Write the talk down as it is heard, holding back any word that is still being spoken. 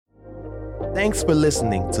Thanks for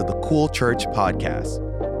listening to the Cool Church podcast.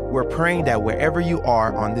 We're praying that wherever you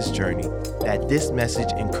are on this journey, that this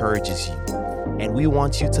message encourages you. And we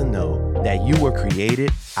want you to know that you were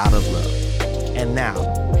created out of love. And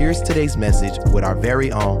now, here's today's message with our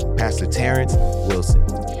very own Pastor Terrence Wilson.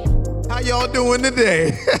 How y'all doing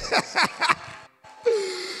today?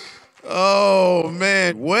 Oh,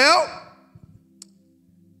 man. Well,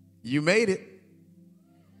 you made it.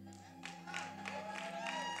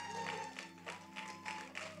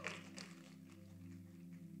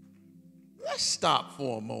 Let's stop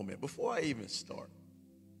for a moment before I even start.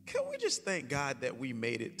 Can we just thank God that we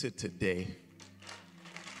made it to today?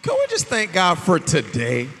 Can we just thank God for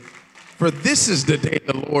today? For this is the day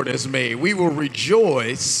the Lord has made. We will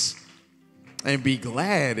rejoice and be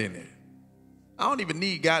glad in it. I don't even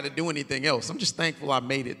need God to do anything else. I'm just thankful I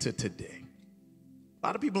made it to today. A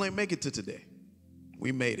lot of people ain't make it to today.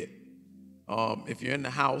 We made it. If you're in the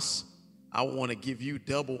house, I want to give you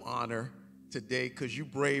double honor today because you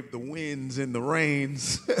braved the winds and the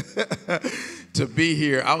rains to be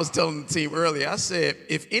here. I was telling the team earlier, I said,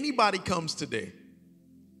 if anybody comes today,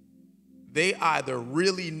 they either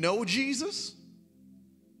really know Jesus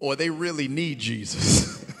or they really need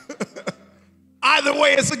Jesus. Either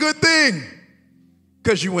way, it's a good thing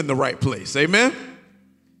because you're in the right place. Amen?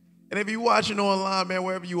 And if you're watching online, man,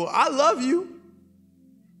 wherever you are, I love you.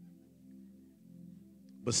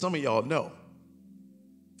 But some of y'all know.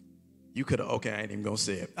 You could have, okay, I ain't even going to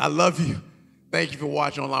say it. I love you. Thank you for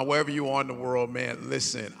watching online. Wherever you are in the world, man,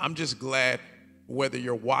 listen, I'm just glad whether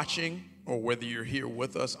you're watching or whether you're here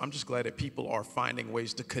with us, I'm just glad that people are finding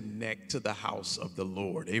ways to connect to the house of the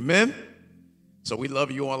Lord. Amen? So we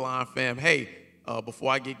love you online, fam. Hey,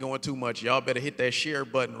 before I get going too much, y'all better hit that share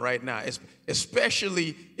button right now,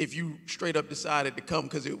 especially if you straight up decided to come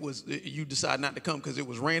because you decided not to come because it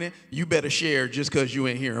was raining. You better share just because you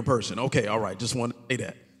ain't here in person. Okay, all right, just want to say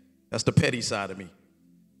that. That's the petty side of me.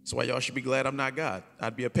 That's why y'all should be glad I'm not God.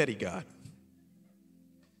 I'd be a petty God.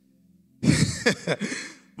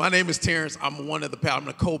 My name is Terrence. I'm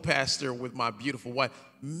the co-pastor with my beautiful wife.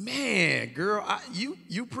 Man, girl,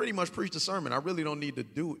 you pretty much preached a sermon. I really don't need to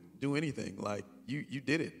do anything. Like you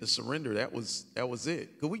did it. The surrender, that was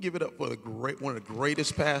it. Could we give it up for one of the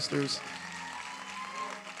greatest pastors?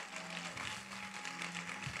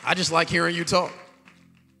 I just like hearing you talk.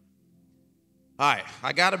 All right,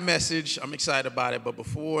 I got a message. I'm excited about it. But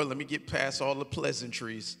let me get past all the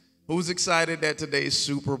pleasantries. Who's excited that today's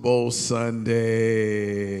Super Bowl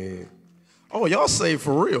Sunday? Oh, y'all saved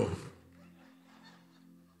for real.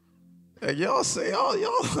 Hey, y'all say,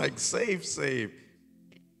 y'all like saved.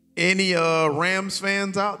 Any Rams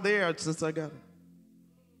fans out there? Since I got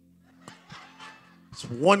it. It's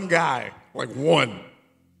one guy, like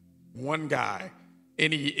one guy.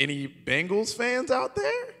 Any Bengals fans out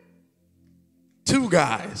there? Two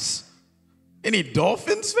guys. Any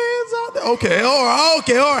Dolphins fans out there? Okay, all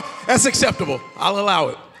right. That's acceptable. I'll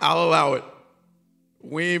allow it.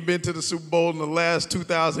 We ain't been to the Super Bowl in the last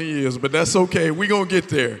 2,000 years, but that's okay. We gonna get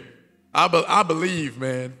there. I believe,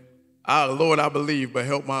 man. Lord, I believe, but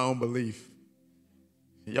help my own belief.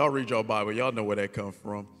 Y'all read your Bible. Y'all know where that comes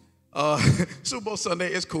from. Super Bowl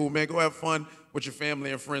Sunday is cool, man. Go have fun with your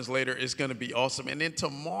family and friends later. It's gonna be awesome. And then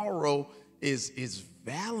tomorrow is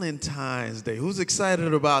Valentine's Day. Who's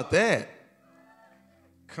excited about that?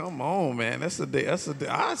 Come on, man. That's a day. I'm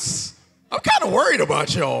kind of worried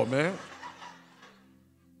about y'all, man.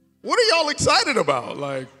 What are y'all excited about?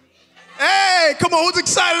 Like, hey, come on, who's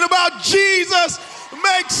excited about Jesus?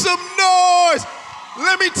 Make some noise.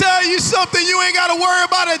 Let me tell you something. You ain't got to worry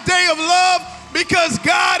about a day of love because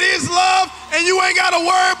God is love, and you ain't got to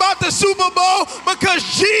worry about the Super Bowl because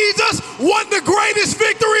Jesus won the greatest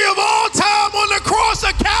victory of all time on the cross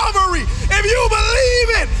of Calvary. If you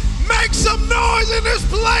believe it, make some noise in this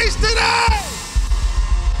place today.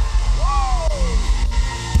 Woo!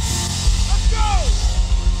 Let's go.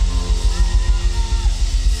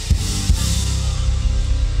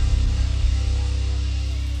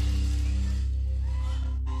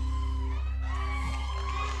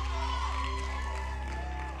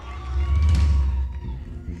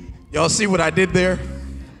 Y'all see what I did there?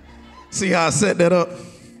 See how I set that up?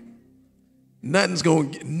 Nothing's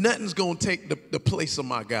gonna take the place of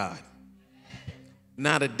my God.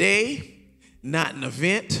 Not a day, not an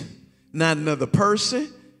event, not another person.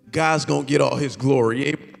 God's gonna get all his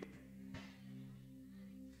glory.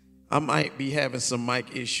 I might be having some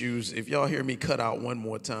mic issues. If y'all hear me cut out one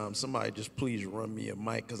more time, somebody just please run me a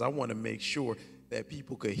mic because I want to make sure that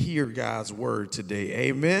people could hear God's word today.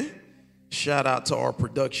 Amen. Shout out to our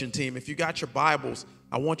production team. If you got your Bibles,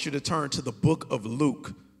 I want you to turn to the book of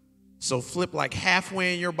Luke. So flip like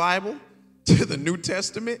halfway in your Bible to the New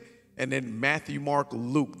Testament, and then Matthew, Mark,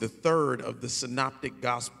 Luke, the third of the synoptic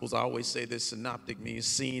gospels. I always say this: synoptic means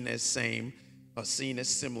seen as same, seen as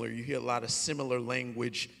similar. You hear a lot of similar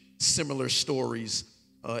language, similar stories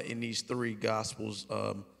in these three gospels.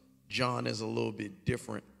 John is a little bit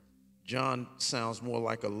different. John sounds more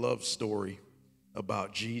like a love story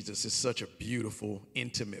about Jesus. It's such a beautiful,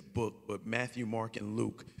 intimate book, but Matthew, Mark, and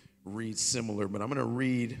Luke read similar. But I'm going to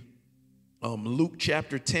read Luke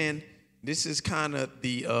chapter 10. This is kind of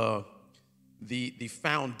the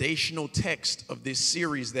foundational text of this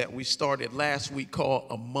series that we started last week called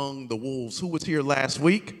Among the Wolves. Who was here last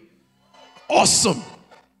week? Awesome.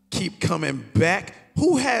 Keep coming back.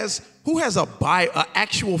 Who has a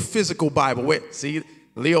actual physical Bible? Wait, see,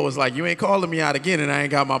 Leo was like, you ain't calling me out again and I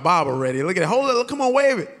ain't got my Bible ready. Look at it. Hold it. Come on,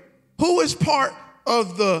 wave it. Who is part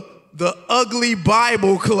of the Ugly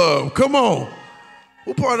Bible Club? Come on.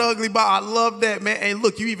 Who part of the Ugly Bible? I love that, man. And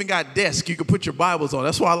look, you even got desks you can put your Bibles on.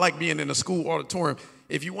 That's why I like being in a school auditorium.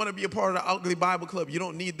 If you want to be a part of the Ugly Bible Club, you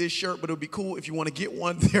don't need this shirt, but it would be cool if you want to get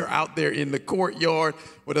one. They're out there in the courtyard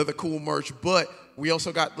with other cool merch. But we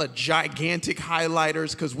also got like gigantic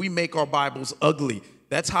highlighters because we make our Bibles ugly.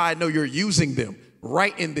 That's how I know you're using them.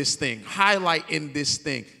 Write in this thing. Highlight in this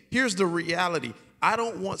thing. Here's the reality. I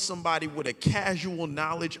don't want somebody with a casual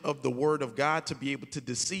knowledge of the Word of God to be able to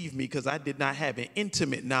deceive me because I did not have an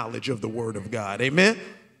intimate knowledge of the Word of God. Amen?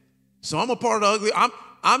 So I'm a part of the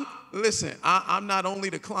Ugly. Listen, I'm not only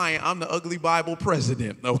the client, I'm the Ugly Bible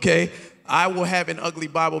president, okay? I will have an Ugly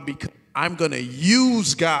Bible because I'm going to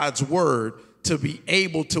use God's Word to be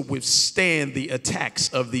able to withstand the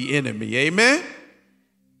attacks of the enemy. Amen?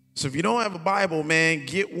 So if you don't have a Bible, man,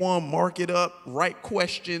 get one, mark it up, write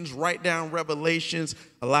questions, write down revelations,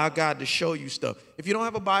 allow God to show you stuff. If you don't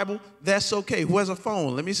have a Bible, that's okay. Who has a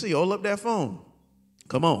phone? Let me see. Hold up that phone.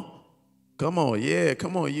 Come on. Come on. Yeah,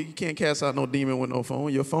 come on. You can't cast out no demon with no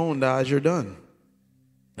phone. Your phone dies, you're done.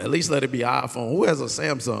 At least let it be an iPhone. Who has a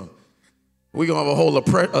Samsung? We're going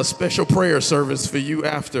to have a special prayer service for you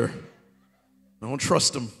after. I don't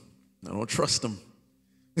trust them. I don't trust them.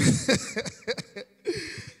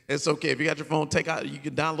 It's okay. If you got your phone, you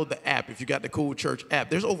can download the app if you got the Cool Church app.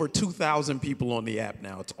 There's over 2,000 people on the app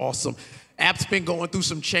now. It's awesome. App's been going through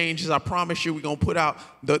some changes. I promise you we're going to put out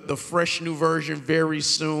the fresh new version very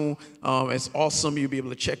soon. It's awesome. You'll be able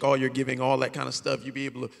to check all your giving, all that kind of stuff. You'll be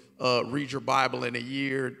able to read your Bible in a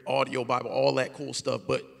year, audio Bible, all that cool stuff.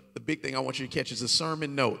 But the big thing I want you to catch is the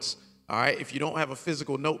sermon notes. All right, if you don't have a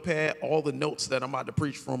physical notepad, all the notes that I'm about to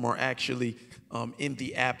preach from are actually in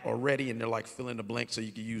the app already, and they're like fill in the blank so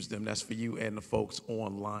you can use them. That's for you and the folks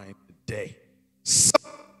online today. So,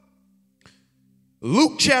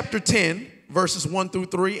 Luke chapter 10, verses 1 through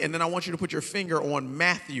 3, and then I want you to put your finger on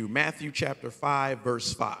Matthew chapter 5,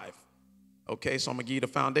 verse 5. Okay, so I'm going to give you the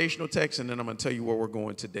foundational text, and then I'm going to tell you where we're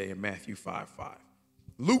going today in Matthew 5:5.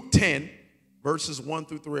 Luke 10, verses 1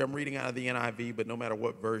 through 3, I'm reading out of the NIV, but no matter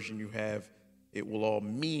what version you have, it will all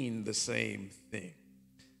mean the same thing.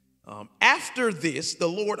 After this, the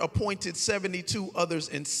Lord appointed 72 others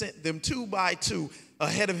and sent them 2 by 2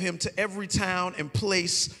 ahead of him to every town and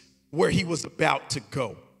place where he was about to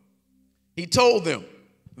go. He told them,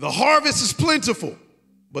 the harvest is plentiful,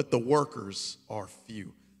 but the workers are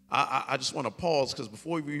few. I just want to pause because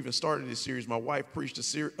before we even started this series, my wife preached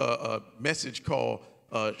a message called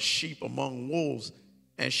Sheep Among Wolves,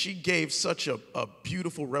 and she gave such a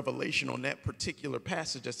beautiful revelation on that particular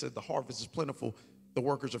passage that said the harvest is plentiful, the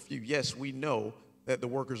workers are few. Yes, we know that the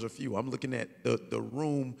workers are few. I'm looking at the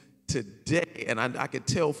room today, and I could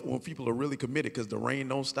tell when people are really committed because the rain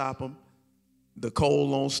don't stop them, the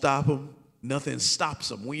cold don't stop them, nothing stops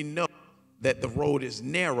them. We know that the road is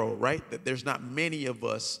narrow, right? That there's not many of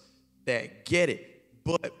us that get it,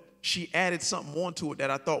 but she added something onto it that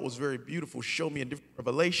I thought was very beautiful. Show me a different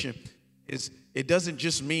revelation. It doesn't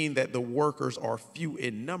just mean that the workers are few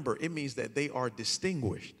in number. It means that they are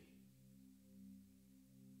distinguished.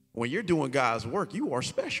 When you're doing God's work, you are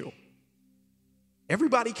special.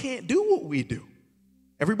 Everybody can't do what we do.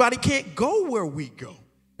 Everybody can't go where we go.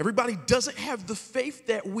 Everybody doesn't have the faith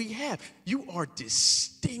that we have. You are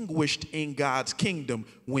distinguished in God's kingdom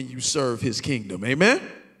when you serve his kingdom. Amen?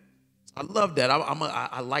 I love that.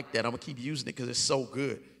 I like that. I'm going to keep using it because it's so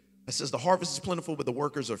good. It says the harvest is plentiful, but the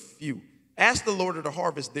workers are few. Ask the Lord of the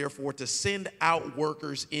harvest, therefore, to send out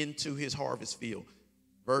workers into his harvest field.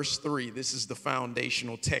 Verse 3, this is the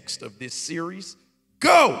foundational text of this series.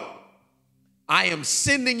 Go! I am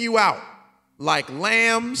sending you out like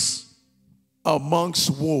lambs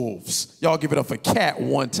amongst wolves. Y'all give it up for Kat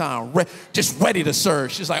one time. Just ready to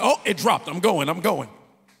serve. She's like, oh, it dropped. I'm going.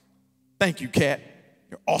 Thank you, Kat.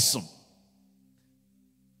 You're awesome.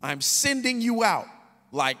 I'm sending you out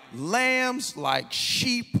like lambs, like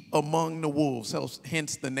sheep among the wolves.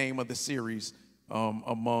 Hence the name of the series,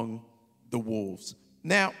 Among the Wolves.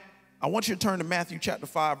 Now, I want you to turn to Matthew chapter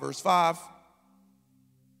 5, verse 5.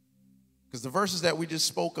 Because the verses that we just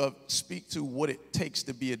spoke of speak to what it takes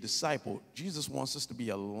to be a disciple. Jesus wants us to be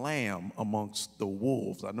a lamb amongst the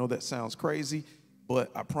wolves. I know that sounds crazy, but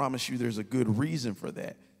I promise you there's a good reason for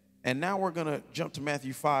that. And now we're going to jump to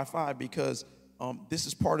Matthew 5:5 because this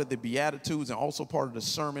is part of the Beatitudes and also part of the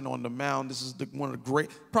Sermon on the Mount. This is one of the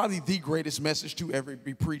probably the greatest message to ever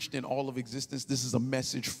be preached in all of existence. This is a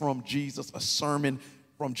message from Jesus, a sermon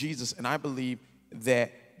from Jesus. And I believe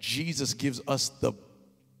that Jesus gives us the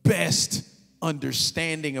best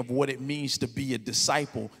understanding of what it means to be a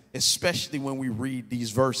disciple, especially when we read these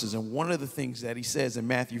verses. And one of the things that he says in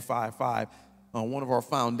Matthew 5:5, one of our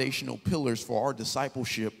foundational pillars for our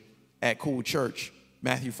discipleship at Cool Church,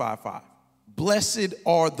 Matthew 5:5. Blessed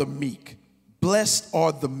are the meek. Blessed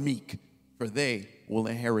are the meek, for they will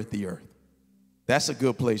inherit the earth. That's a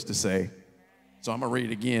good place to say. So I'm going to read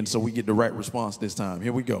it again so we get the right response this time.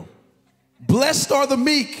 Here we go. Blessed are the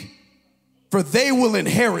meek, for they will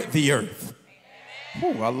inherit the earth.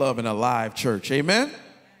 Ooh, I love an alive church. Amen?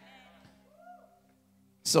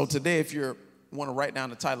 So today, if you want to write down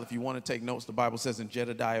the title, if you want to take notes, the Bible says in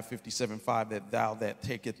Jedediah 57:5 that thou that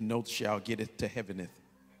taketh notes shall get it to heaveneth.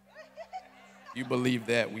 You believe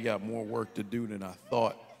that? We got more work to do than I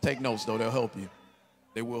thought. Take notes, though. They'll help you.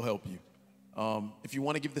 They will help you. If you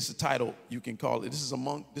want to give this a title, you can call it, this is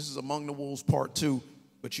Among the Wolves Part 2,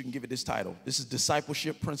 but you can give it this title. This is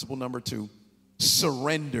discipleship principle number 2.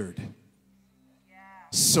 Surrendered. Yeah.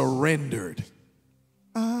 Surrendered.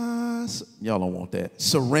 Y'all don't want that.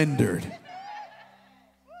 Surrendered.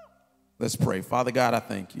 Let's pray. Father God, I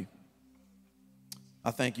thank you. I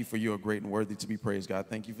thank you for you are great and worthy to be praised, God.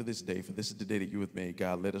 Thank you for this day, for this is the day that you have made,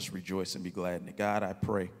 God. Let us rejoice and be glad in it. God, I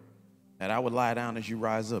pray that I would lie down as you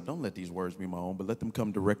rise up. Don't let these words be my own, but let them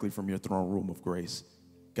come directly from your throne room of grace.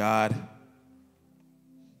 God,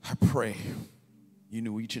 I pray you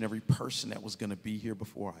knew each and every person that was going to be here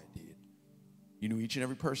before I did. You knew each and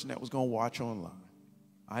every person that was going to watch online.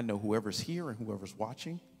 I know whoever's here and whoever's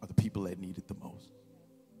watching are the people that need it the most.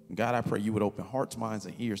 And God, I pray you would open hearts, minds,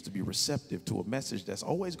 and ears to be receptive to a message that's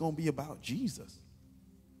always going to be about Jesus.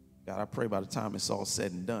 God, I pray by the time it's all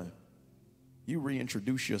said and done, you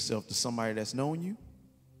reintroduce yourself to somebody that's known you,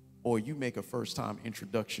 or you make a first-time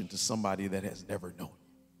introduction to somebody that has never known you.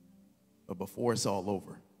 But before it's all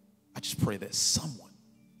over, I just pray that someone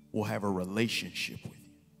will have a relationship with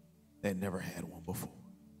you that never had one before.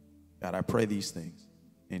 God, I pray these things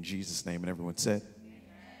in Jesus' name. And everyone said,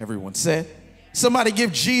 everyone said, somebody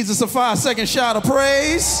give Jesus a 5-second shout of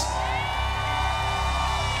praise.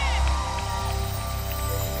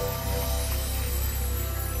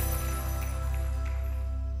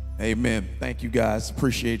 Amen. Thank you guys.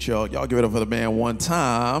 Appreciate y'all. Y'all give it up for the band one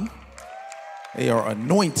time. They are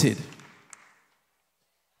anointed.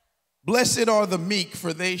 Blessed are the meek,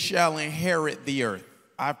 for they shall inherit the earth.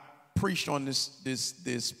 I've preached on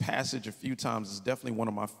this passage a few times. It's definitely one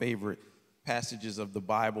of my favorite passages of the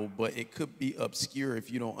Bible, but it could be obscure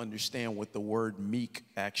if you don't understand what the word meek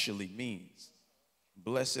actually means.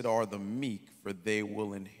 Blessed are the meek, for they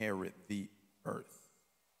will inherit the earth.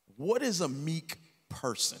 What is a meek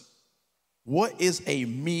person? What is a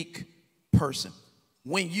meek person?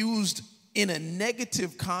 When used in a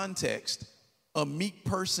negative context, a meek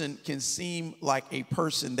person can seem like a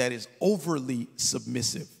person that is overly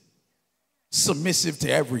submissive. Submissive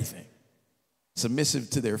to everything. Submissive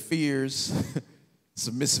to their fears,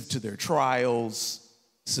 submissive to their trials,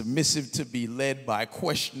 submissive to be led by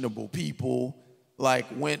questionable people. Like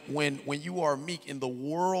when you are meek in the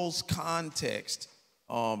world's context,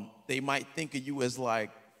 they might think of you as like,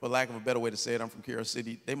 for lack of a better way to say it, I'm from Carol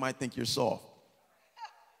City, they might think you're soft.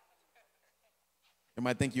 They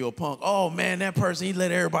might think you're a punk. Oh man, that person, he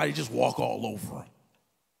let everybody just walk all over him.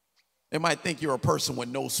 They might think you're a person with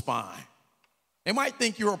no spine. They might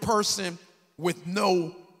think you're a person with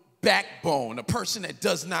no backbone, a person that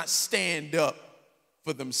does not stand up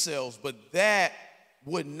for themselves. But that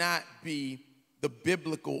would not be the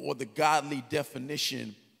biblical or the godly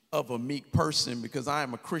definition of a meek person, because I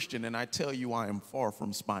am a Christian and I tell you I am far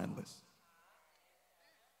from spineless.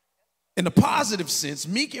 In a positive sense,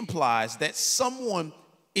 meek implies that someone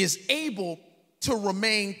is able to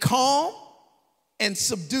remain calm and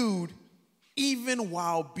subdued even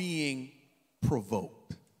while being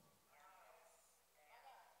provoked.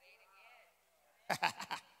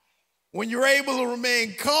 When you're able to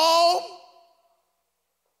remain calm,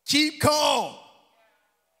 keep calm,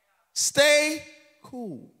 stay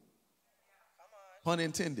cool. Pun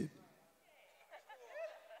intended.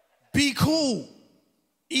 Be cool,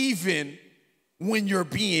 even when you're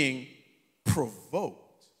being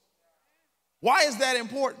provoked. Why is that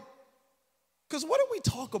important? Because what did we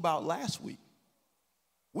talk about last week?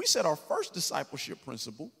 We said our first discipleship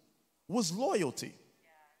principle was loyalty.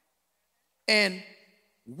 And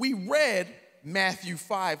we read Matthew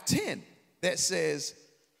 5:10 that says,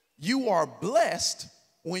 you are blessed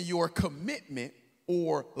when your commitment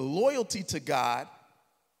or loyalty to God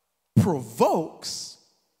provokes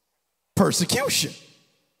persecution.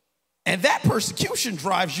 And that persecution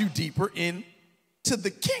drives you deeper into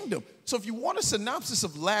the kingdom. So if you want a synopsis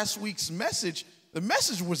of last week's message, the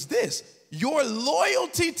message was this: your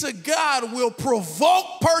loyalty to God will provoke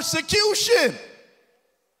persecution.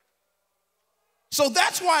 So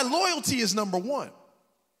that's why loyalty is number one,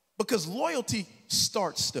 because loyalty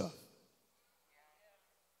starts stuff.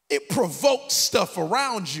 It provokes stuff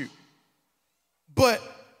around you. But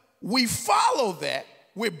we follow that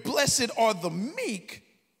with blessed are the meek,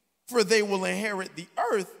 for they will inherit the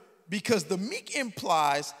earth, because the meek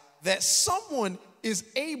implies that someone is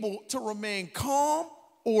able to remain calm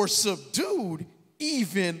or subdued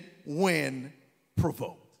even when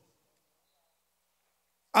provoked.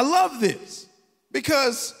 I love this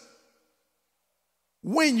because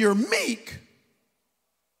when you're meek,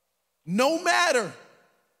 no matter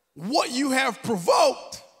what you have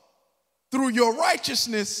provoked through your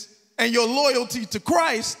righteousness and your loyalty to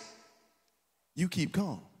Christ, you keep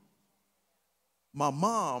calm. My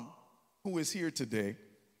mom, who is here today,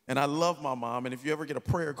 and I love my mom, and if you ever get a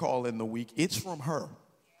prayer call in the week, it's from her,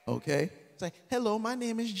 okay? It's like, hello, my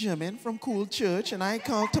name is Jimin from Cool Church, and I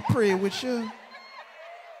called to pray with you.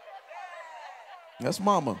 That's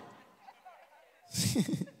mama.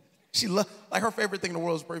 She like her favorite thing in the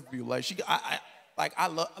world is pray for you. Like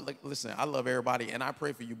listen, I love everybody, and I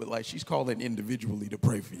pray for you, but like she's calling individually to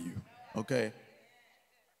pray for you, okay?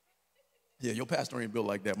 Yeah, your pastor ain't built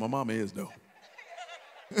like that. My mama is, though.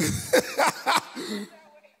 This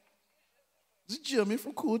is Jimmy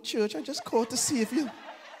from Cool Church. I just called to see if you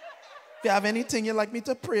have anything you'd like me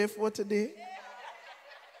to pray for today.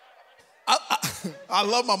 I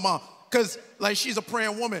love my mom because like she's a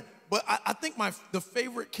praying woman. But I think the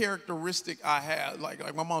favorite characteristic I have,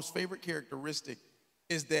 like my mom's favorite characteristic,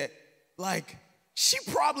 is that like she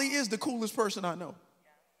probably is the coolest person I know,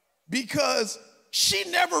 because she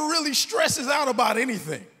never really stresses out about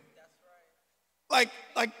anything. Like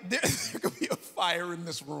there could be a fire in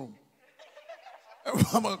this room.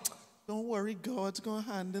 Don't worry, God's gonna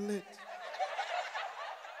handle it.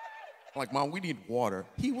 I'm like, Mom, we need water.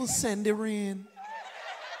 He will send it in.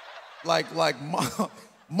 Like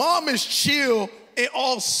Mom is chill in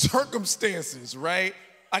all circumstances, right?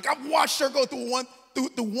 Like I've watched her go through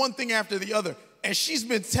one thing after the other, and she's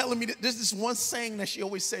been telling me that there's this one saying that she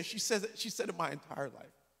always says. She said it my entire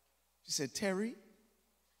life. She said, Terry,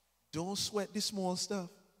 don't sweat the small stuff.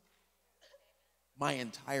 My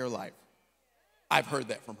entire life, I've heard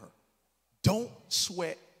that from her. Don't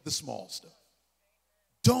sweat the small stuff.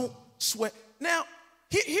 Don't sweat. Now,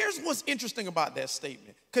 here's what's interesting about that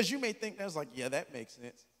statement, because you may think that's like, yeah, that makes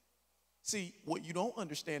sense. See, what you don't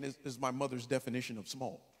understand is my mother's definition of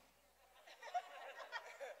small.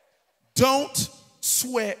 Don't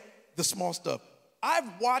sweat the small stuff.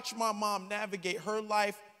 I've watched my mom navigate her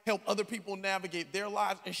life, help other people navigate their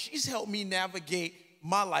lives, and she's helped me navigate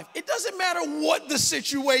my life. It doesn't matter what the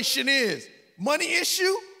situation is. Money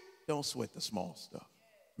issue, don't sweat the small stuff.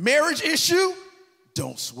 Marriage issue,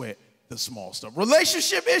 don't sweat the small stuff.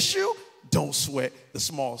 Relationship issue, don't sweat the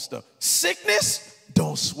small stuff. Sickness,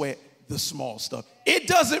 don't sweat the small stuff. It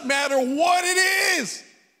doesn't matter what it is.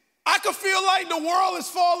 I could feel like the world is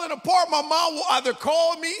falling apart. My mom will either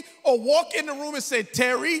call me or walk in the room and say,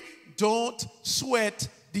 Terry, don't sweat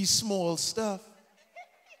the small stuff.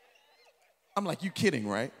 I'm like, you kidding,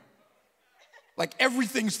 right? Like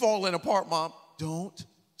everything's falling apart, Mom. Don't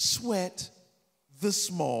sweat the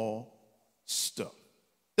small stuff.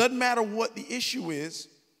 Doesn't matter what the issue is,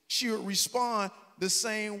 she would respond the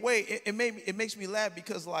same way. It makes me laugh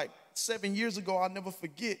because like 7 years ago, I'll never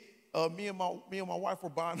forget, me and my wife were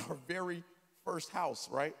buying our very first house,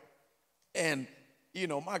 right? And you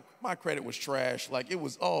know, my credit was trash. Like it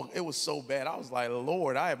was so bad. I was like,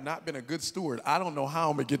 Lord, I have not been a good steward. I don't know how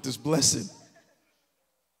I'm gonna get this blessing.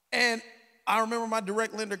 And I remember my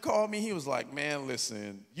direct lender called me. He was like, man,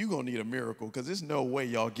 listen, you gonna need a miracle because there's no way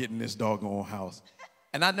y'all getting this doggone house.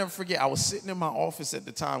 And I never forget, I was sitting in my office at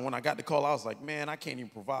the time when I got the call. I was like, man, I can't even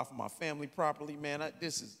provide for my family properly, man.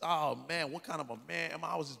 Oh man, what kind of a man am I?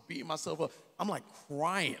 I was just beating myself up. I'm like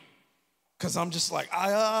crying because I'm just like,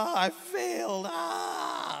 I failed.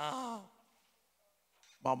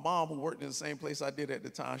 My mom, who worked in the same place I did at the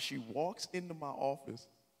time, she walks into my office,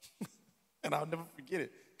 and I'll never forget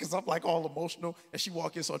it, because I'm like all emotional, and she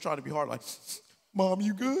walked in, so I try to be hard, like, Mom,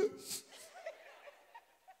 you good?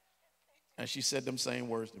 And she said them same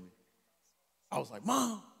words to me. I was like,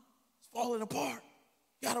 Mom, it's falling apart.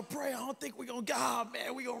 You gotta pray. I don't think we're gonna God,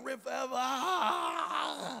 man. We're gonna live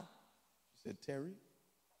forever. She said, Terry,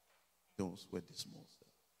 don't sweat the small stuff.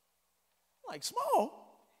 I'm like, small?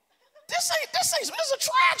 This is a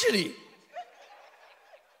tragedy.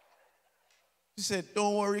 She said,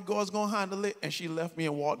 don't worry, God's gonna handle it. And she left me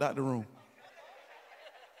and walked out the room.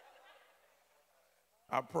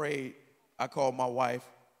 I prayed. I called my wife.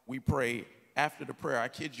 We prayed. After the prayer, I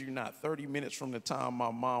kid you not, 30 minutes from the time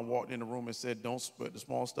my mom walked in the room and said, don't sweat the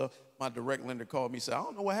small stuff, my direct lender called me and said, I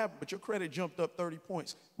don't know what happened, but your credit jumped up 30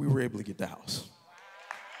 points. We were able to get the house.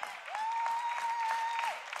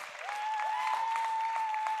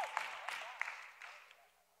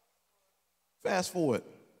 Fast forward,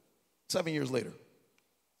 7 years later,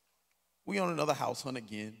 we on another house hunt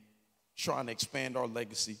again, trying to expand our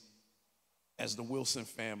legacy as the Wilson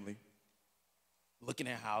family, looking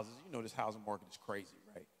at houses. You know this housing market is crazy,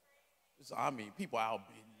 right? I mean, people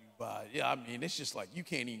outbidding you by, it's just like you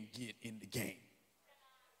can't even get in the game.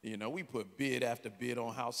 You know, we put bid after bid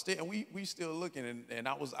on house, and we still looking. And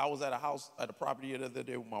I was at a house, at a property the other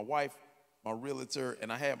day with my wife, my realtor,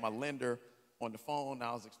 and I had my lender on the phone, and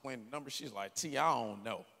I was explaining the numbers. She's like, T, I don't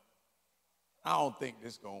know. I don't think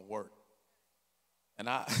this gonna work. And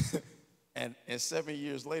and 7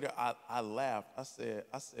 years later, I laughed. I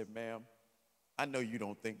said, ma'am, I know you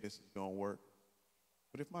don't think this is gonna work,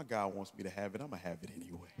 but if my God wants me to have it, I'm gonna have it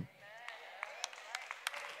anyway.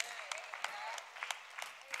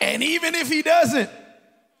 And even if he doesn't,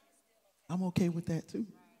 I'm okay with that too.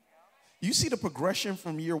 You see the progression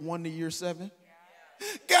from year 1 to year 7?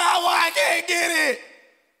 God, why I can't get it?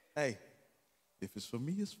 Hey, if it's for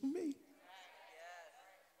me, it's for me.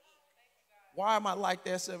 Why am I like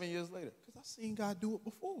that 7 years later? Because I've seen God do it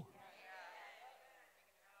before.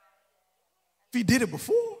 If he did it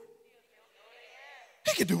before,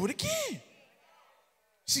 he can do it again.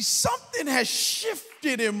 See, something has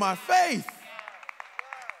shifted in my faith.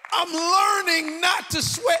 I'm learning not to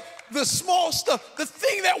sweat the small stuff. The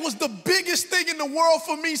thing that was the biggest thing in the world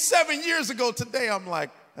for me 7 years ago, today I'm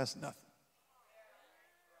like, that's nothing.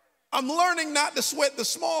 I'm learning not to sweat the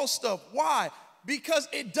small stuff. Why? Because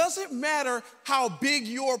it doesn't matter how big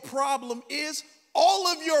your problem is. All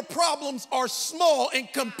of your problems are small in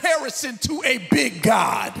comparison to a big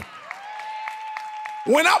God.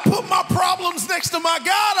 When I put my problems next to my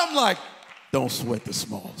God, I'm like, don't sweat the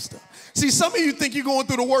small stuff. See, some of you think you're going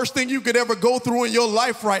through the worst thing you could ever go through in your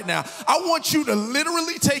life right now. I want you to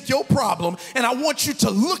literally take your problem and I want you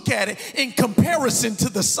to look at it in comparison to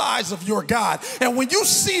the size of your God. And when you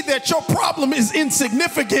see that your problem is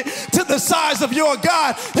insignificant to the size of your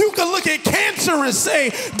God, you can look at cancer and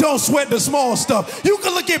say, don't sweat the small stuff. You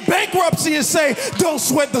can look at bankruptcy and say, don't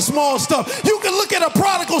sweat the small stuff. You can look at a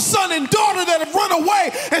prodigal son and daughter that have run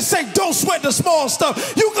away and say, don't sweat the small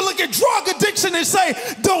stuff. You can look at drug addiction and say,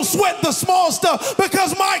 don't sweat the small stuff,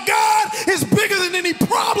 because my God is bigger than any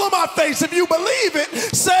problem I face. If you believe it,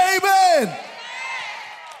 say amen.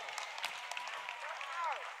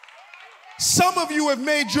 Some of you have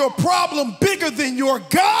made your problem bigger than your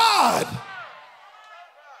God.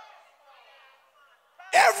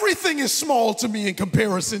 Everything is small to me in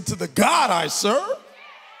comparison to the God I serve.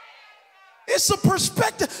 It's a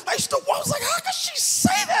perspective. I was like, how can she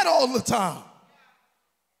say that all the time?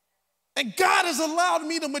 And God has allowed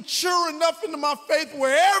me to mature enough into my faith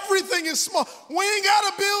where everything is small. We ain't got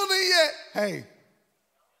a building yet. Hey,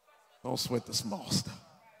 don't sweat the small stuff.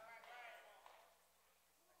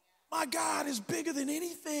 My God is bigger than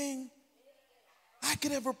anything I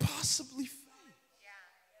could ever possibly face.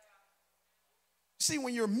 See,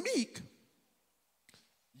 when you're meek,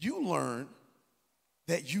 you learn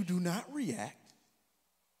that you do not react,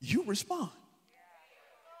 you respond.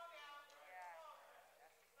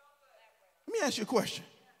 Let me ask you a question.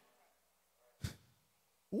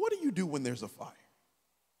 What do you do when there's a fire?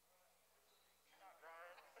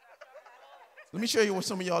 Let me show you what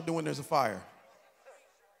some of y'all do when there's a fire.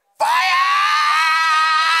 Fire!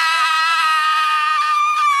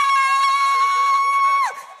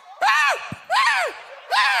 Fire!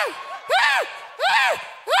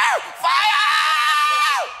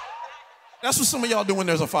 That's what some of y'all do when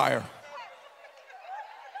there's a fire.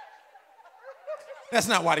 That's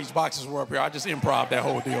not why these boxes were up here. I just improv that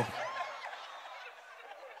whole deal.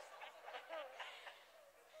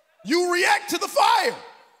 You react to the fire.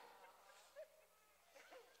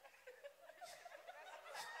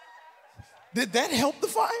 Did that help the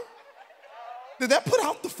fire? Did that put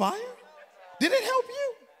out the fire? Did it help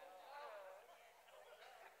you?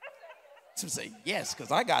 To say yes,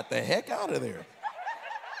 because I got the heck out of there.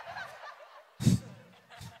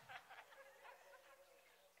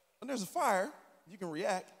 When there's a fire, you can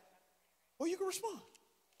react or you can respond.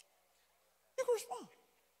 You can respond.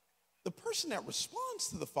 The person that responds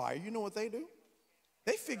to the fire, you know what they do?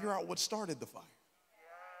 They figure out what started the fire.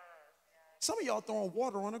 Some of y'all throwing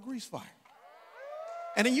water on a grease fire.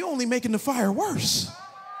 And then you're only making the fire worse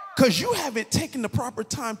because you haven't taken the proper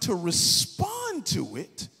time to respond to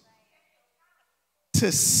it,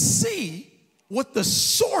 to see what the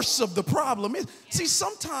source of the problem is. See,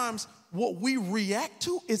 sometimes what we react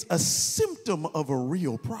to is a symptom of a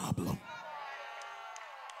real problem.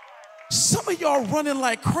 Some of y'all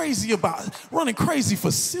running crazy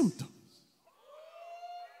for symptoms.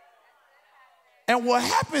 And what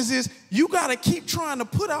happens is you got to keep trying to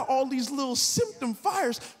put out all these little symptom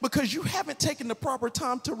fires because you haven't taken the proper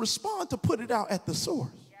time to respond to put it out at the source.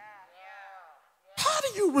 How do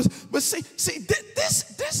you, but see,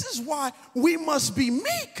 this is why we must be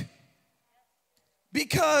meek.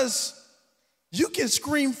 Because you can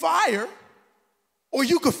scream fire or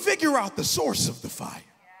you can figure out the source of the fire.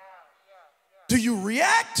 Do you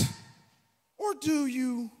react or do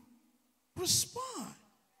you respond?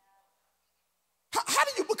 How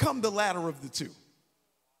do you become the latter of the two?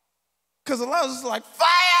 Because a lot of us are like, fire!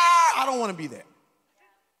 I don't want to be that.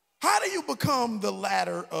 How do you become the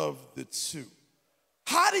latter of the two?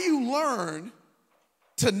 How do you learn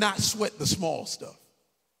to not sweat the small stuff?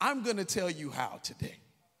 I'm going to tell you how today.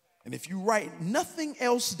 And if you write nothing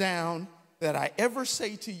else down that I ever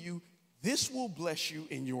say to you, this will bless you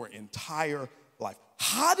in your entire life.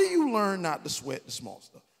 How do you learn not to sweat the small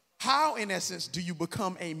stuff? How, in essence, do you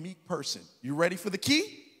become a meek person? You ready for the key?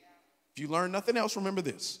 If you learn nothing else, remember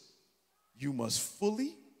this. You must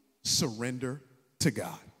fully surrender to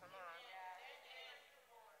God.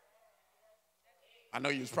 I know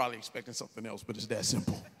you was probably expecting something else, but it's that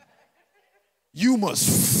simple. You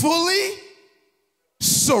must fully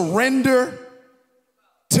surrender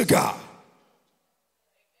to God.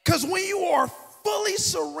 Because when you are fully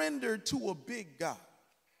surrendered to a big God,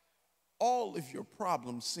 all of your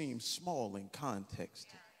problems seem small in context.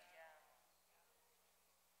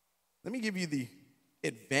 Let me give you the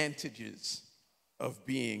advantages of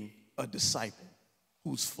being a disciple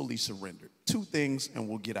who's fully surrendered. Two things, and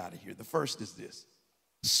we'll get out of here. The first is this.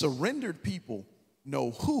 Surrendered people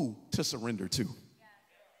know who to surrender to.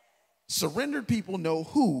 Surrendered people know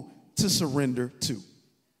who to surrender to.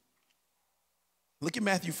 Look at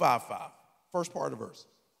Matthew 5:5, first part of the verse.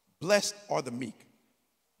 Blessed are the meek.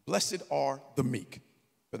 Blessed are the meek,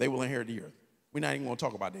 for they will inherit the earth. We're not even going to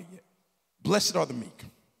talk about that yet. Blessed are the meek.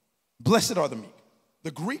 Blessed are the meek.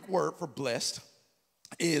 The Greek word for blessed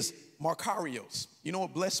is makarios. You know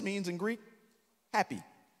what blessed means in Greek? Happy.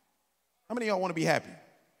 How many of y'all want to be happy?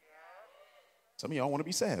 Some of y'all want to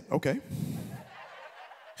be sad. Okay.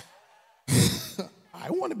 I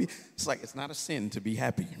want to be. It's like it's not a sin to be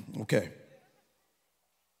happy. Okay.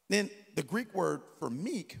 Then the Greek word for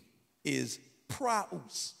meek is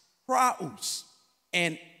praus. Praus.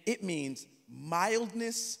 And it means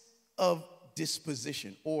mildness of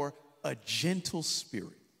disposition or a gentle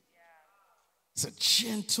spirit. It's a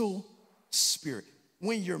gentle spirit.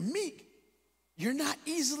 When you're meek, you're not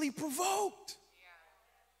easily provoked.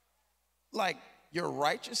 Like your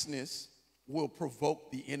righteousness will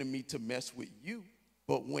provoke the enemy to mess with you,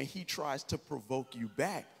 but when he tries to provoke you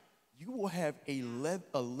back, you will have a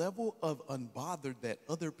level of unbothered that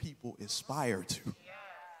other people aspire to.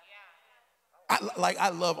 I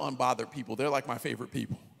love unbothered people. They're like my favorite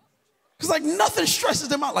people. Because like nothing stresses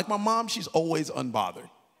them out. Like my mom, she's always unbothered.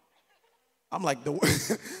 I'm like,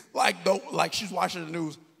 like she's watching the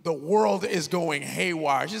news. The world is going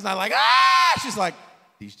haywire. She's not like, ah! She's like,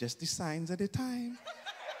 these just the signs of the time.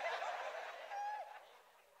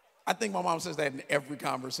 I think my mom says that in every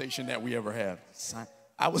conversation that we ever have.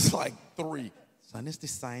 I was like 3. Son, it's the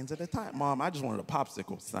signs of the time. Mom, I just wanted a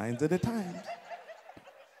popsicle. Signs of the times.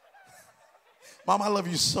 Mom, I love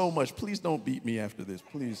you so much. Please don't beat me after this.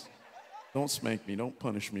 Please don't spank me. Don't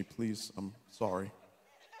punish me. Please, I'm sorry.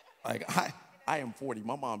 Like, I am 40.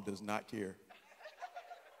 My mom does not care.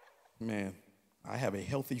 Man, I have a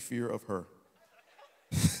healthy fear of her.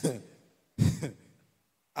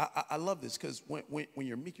 I love this because when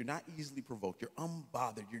you're meek, you're not easily provoked. You're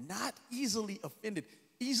unbothered. You're not easily offended.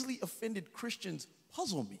 Easily offended Christians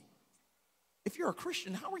puzzle me. If you're a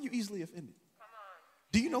Christian, how are you easily offended?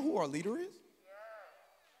 Do you know who our leader is?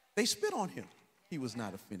 They spit on him. He was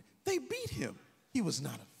not offended. They beat him. He was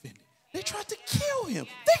not offended. They tried to kill him.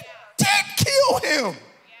 They can't kill him.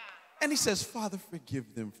 And he says, Father,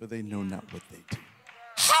 forgive them, for they know not what they do.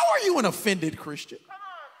 How are you an offended Christian?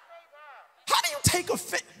 How do you take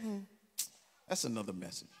offense? That's another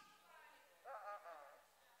message.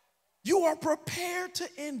 You are prepared to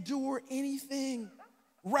endure anything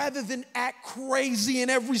rather than act crazy in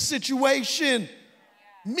every situation.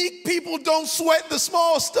 Meek people don't sweat the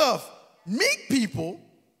small stuff. Meek people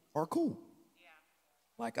are cool.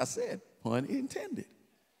 Like I said, pun intended.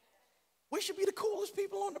 We should be the coolest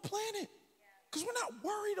people on the planet because we're not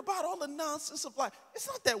worried about all the nonsense of life. It's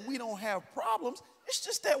not that we don't have problems. It's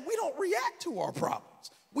just that we don't react to our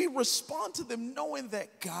problems. We respond to them knowing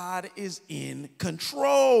that God is in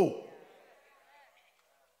control.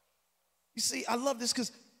 You see, I love this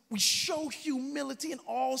because we show humility in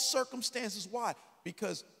all circumstances. Why?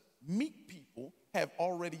 Because meek people have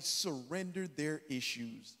already surrendered their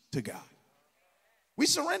issues to God. We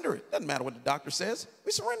surrender it. Doesn't matter what the doctor says.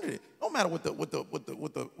 We surrendered it. Don't matter what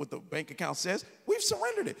the bank account says. We've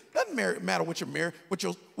surrendered it. Doesn't matter what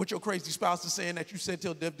your crazy spouse is saying that you said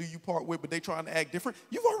till death do you part with, but they trying to act different.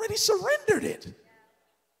 You've already surrendered it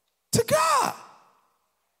to God.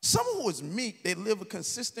 Someone who is meek, they live a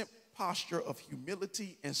consistent posture of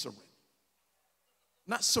humility and surrender.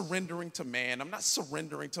 I'm not surrendering to man. I'm not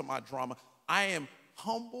surrendering to my drama. I am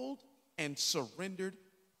humbled and surrendered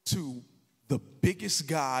to the biggest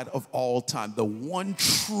God of all time, the one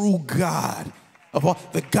true God of all,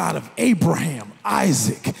 the God of Abraham,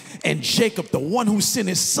 Isaac, and Jacob, the one who sent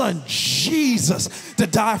his son Jesus to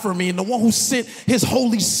die for me, and the one who sent his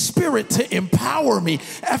Holy Spirit to empower me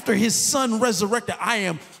after his son resurrected. I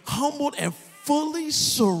am humbled and fully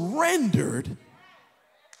surrendered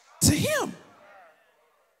to him.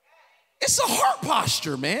 It's a heart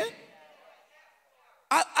posture, man.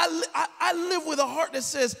 I live with a heart that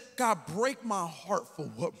says, God, break my heart for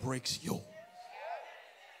what breaks yours.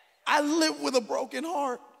 I live with a broken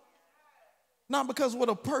heart. Not because what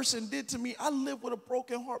a person did to me. I live with a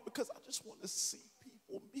broken heart because I just want to see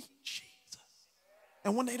people meet Jesus.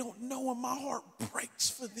 And when they don't know him, my heart breaks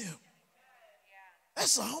for them.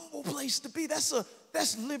 That's a humble place to be.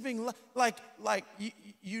 That's living like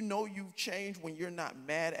you know you've changed when you're not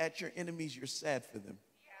mad at your enemies, you're sad for them.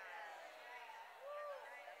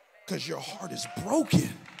 Because your heart is broken.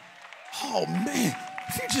 Oh man,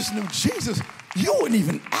 if you just knew Jesus, you wouldn't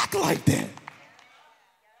even act like that.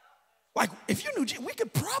 Like if you knew Jesus, we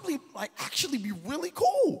could probably actually be really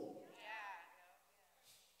cool.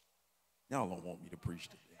 Y'all don't want me to preach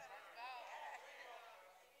today.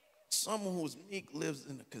 Someone who is meek lives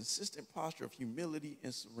in a consistent posture of humility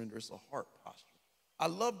and surrender. It's a heart posture. I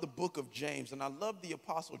love the book of James, and I love the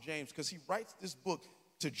Apostle James because he writes this book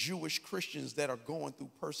to Jewish Christians that are going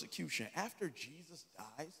through persecution. After Jesus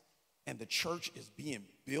dies and the church is being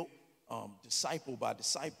built, disciple by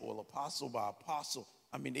disciple, apostle by apostle.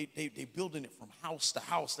 I mean, they building it from house to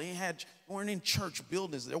house. They weren't in church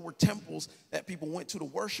buildings. There were temples that people went to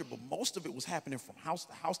worship, but most of it was happening from house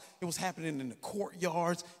to house. It was happening in the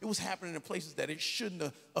courtyards. It was happening in places that it shouldn't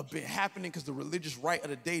have been happening because the religious right of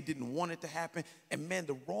the day didn't want it to happen. And man,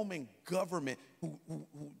 the Roman government,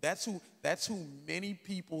 that's who many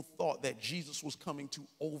people thought that Jesus was coming to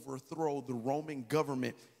overthrow. The Roman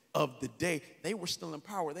government of the day, they were still in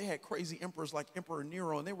power. They had crazy emperors like Emperor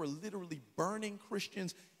Nero, and they were literally burning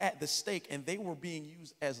Christians at the stake, and they were being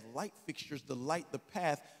used as light fixtures to light the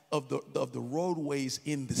path of the roadways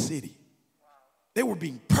in the city. They were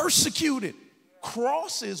being persecuted.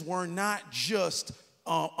 Crosses were not just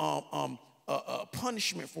a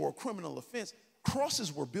punishment for a criminal offense.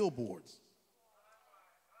 Crosses were billboards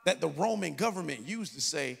that the Roman government used to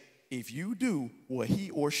say, if you do what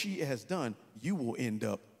he or she has done, you will end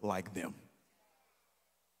up like them.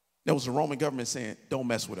 That was the Roman government saying, don't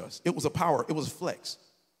mess with us. It was a power. It was a flex.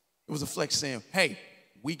 It was a flex saying, hey,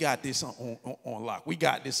 we got this on lock. We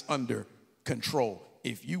got this under control.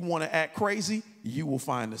 If you want to act crazy, you will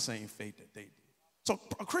find the same fate that they did. So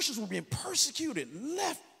Christians were being persecuted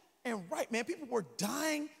left and right, man. People were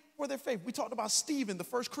dying for their faith. We talked about Stephen, the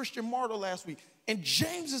first Christian martyr last week. And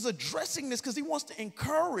James is addressing this because he wants to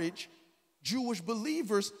encourage Jewish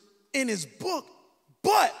believers in his book.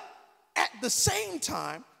 But at the same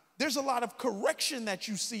time, there's a lot of correction that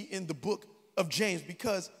you see in the book of James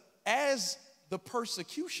because as the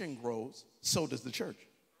persecution grows, so does the church.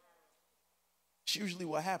 It's usually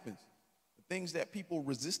what happens. The things that people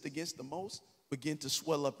resist against the most begin to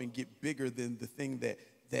swell up and get bigger than the thing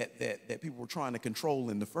that people were trying to control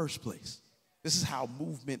in the first place. This is how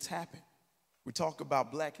movements happen. We talk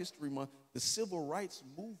about Black History Month. The civil rights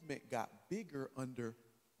movement got bigger under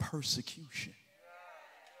persecution.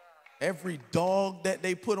 Every dog that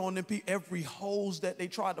they put on them people, every hose that they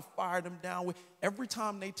tried to fire them down with, every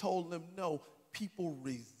time they told them no, people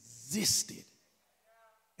resisted.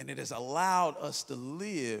 And it has allowed us to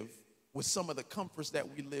live with some of the comforts that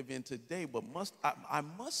we live in today. But I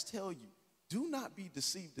must tell you, do not be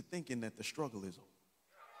deceived to thinking that the struggle is over.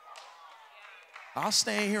 I'll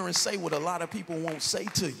stand here and say what a lot of people won't say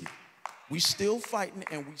to you. We still fighting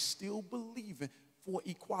and we still believing for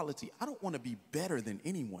equality. I don't want to be better than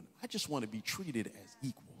anyone. I just want to be treated as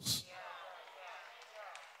equals.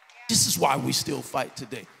 This is why we still fight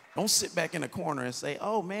today. Don't sit back in a corner and say,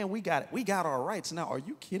 oh man, we got it. We got our rights now. Are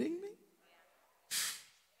you kidding me?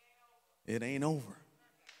 It ain't over.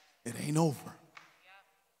 It ain't over.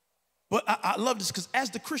 But I love this because as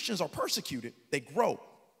the Christians are persecuted, they grow.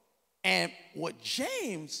 And what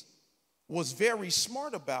James was very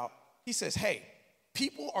smart about, he says, hey,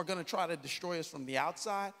 people are going to try to destroy us from the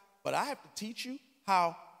outside, but I have to teach you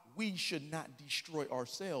how we should not destroy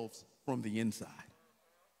ourselves from the inside.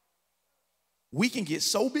 We can get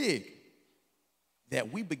so big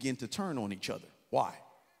that we begin to turn on each other. Why?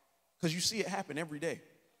 Because you see it happen every day.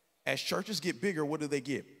 As churches get bigger, what do they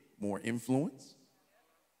get? More influence.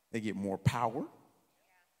 They get more power,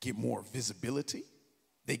 get more visibility.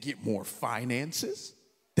 They get more finances.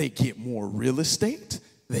 They get more real estate.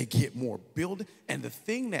 They get more building. And the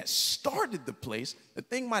thing that started the place, the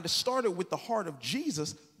thing might have started with the heart of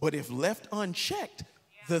Jesus, but if left unchecked,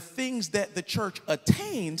 the things that the church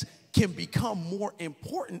attains can become more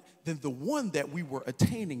important than the one that we were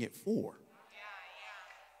attaining it for.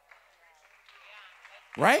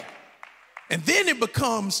 Right? And then it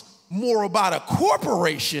becomes more about a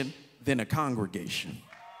corporation than a congregation.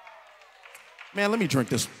 Man, let me drink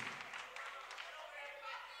this.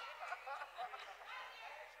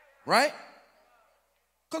 Right?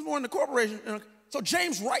 Because we're in the corporation. So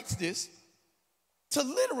James writes this to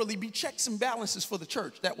literally be checks and balances for the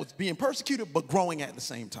church that was being persecuted but growing at the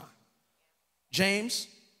same time. James,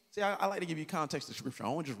 see, I like to give you context of Scripture. I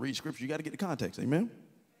don't just read Scripture. You got to get the context. Amen?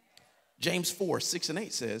 James 4, 6 and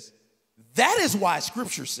 8 says, that is why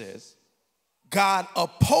Scripture says, God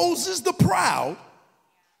opposes the proud,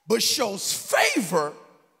 but shows favor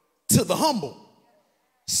to the humble.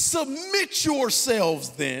 Submit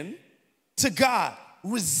yourselves then to God.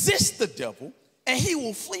 Resist the devil, and he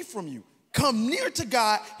will flee from you. Come near to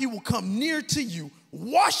God, he will come near to you.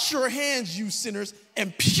 Wash your hands, you sinners,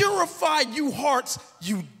 and purify you hearts,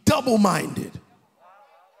 you double-minded.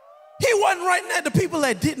 He wasn't writing that to people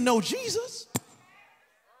that didn't know Jesus.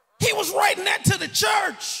 He was writing that to the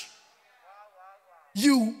church.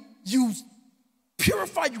 You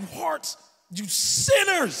purify your hearts, you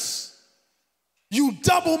sinners, you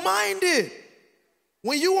double-minded.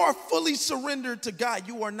 When you are fully surrendered to God,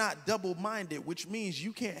 you are not double-minded, which means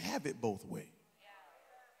you can't have it both ways.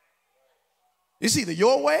 It's either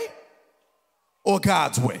your way or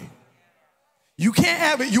God's way. You can't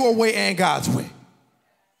have it your way and God's way.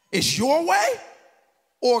 It's your way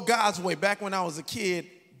or God's way. Back when I was a kid,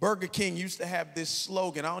 Burger King used to have this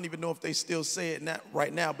slogan. I don't even know if they still say it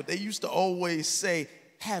right now, but they used to always say,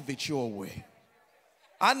 have it your way.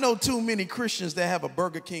 I know too many Christians that have a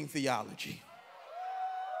Burger King theology.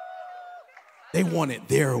 They want it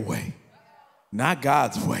their way, not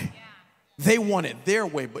God's way. They want it their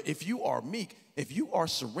way. But if you are meek, if you are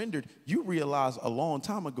surrendered, you realize a long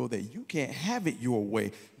time ago that you can't have it your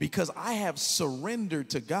way. Because I have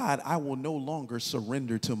surrendered to God, I will no longer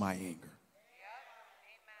surrender to my anger.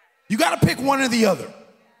 You got to pick one or the other.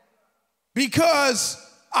 Because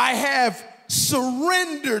I have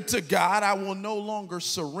surrendered to God, I will no longer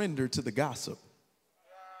surrender to the gossip.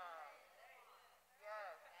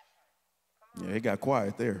 Yeah, it got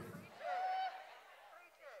quiet there.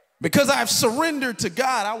 Because I've surrendered to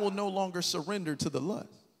God, I will no longer surrender to the lust.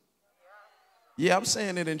 Yeah, I'm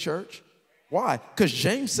saying it in church. Why? Because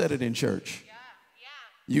James said it in church.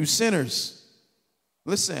 You sinners.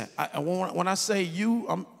 Listen, when I say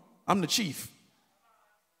you, I'm the chief.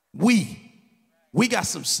 We got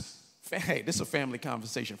some, hey, this is a family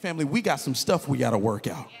conversation. Family, we got some stuff we got to work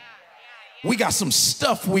out. We got some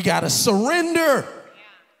stuff we got to surrender.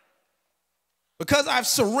 Because I've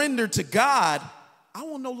surrendered to God, I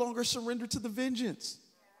will no longer surrender to the vengeance.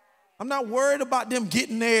 I'm not worried about them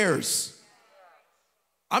getting theirs.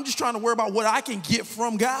 I'm just trying to worry about what I can get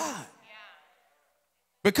from God.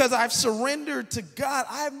 Because I've surrendered to God,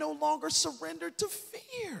 I have no longer surrendered to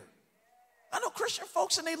fear. I know Christian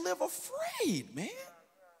folks and they live afraid, man.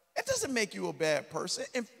 It doesn't make you a bad person.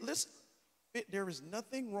 And listen, there is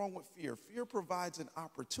nothing wrong with fear. Fear provides an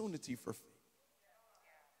opportunity for fear.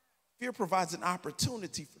 Fear provides an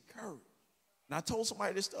opportunity for courage. And I told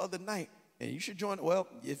somebody this the other night. And you should join. Well,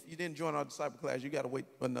 if you didn't join our disciple class, you got to wait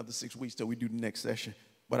another 6 weeks till we do the next session.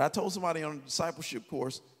 But I told somebody on the discipleship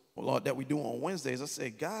course that we do on Wednesdays, I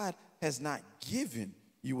said, God has not given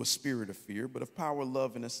you a spirit of fear, but of power,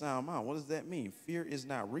 love, and a sound mind. What does that mean? Fear is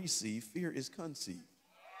not received. Fear is conceived.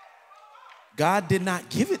 God did not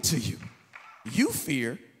give it to you. You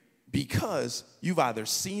fear because you've either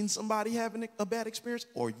seen somebody having a bad experience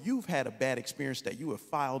or you've had a bad experience that you have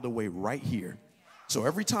filed away right here. So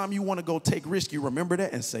every time you want to go take risk, you remember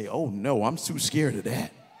that and say, oh no, I'm too scared of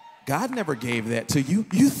that. God never gave that to you.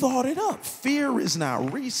 You thought it up. Fear is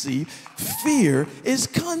not received. Fear is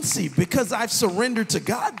conceived. Because I've surrendered to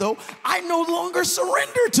God, though, I no longer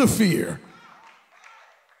surrender to fear.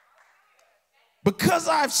 Because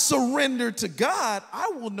I've surrendered to God, I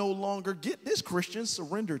will no longer get this, Christian,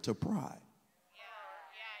 surrender to pride.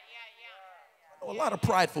 I know a lot of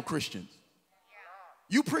prideful Christians.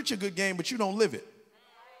 You preach a good game, but you don't live it.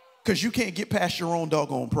 Because you can't get past your own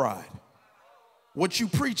doggone pride. What you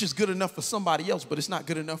preach is good enough for somebody else, but it's not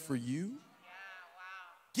good enough for you.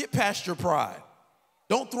 Get past your pride.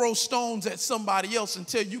 Don't throw stones at somebody else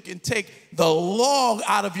until you can take the log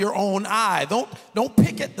out of your own eye. Don't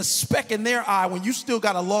pick at the speck in their eye when you still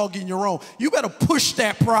got a log in your own. You better push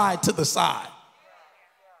that pride to the side.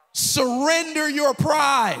 Surrender your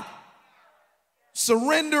pride.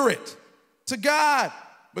 Surrender it to God.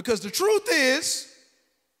 Because the truth is,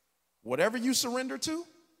 whatever you surrender to,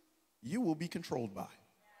 you will be controlled by.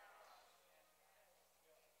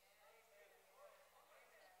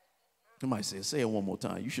 Somebody say it one more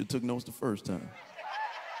time. You should have took notes the first time.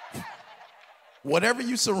 Whatever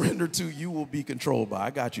you surrender to, you will be controlled by. I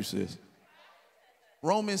got you, sis.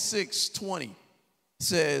 Romans 6:20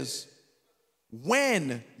 says,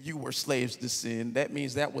 when you were slaves to sin, that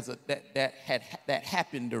means that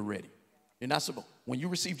happened already. You're not supposed, when you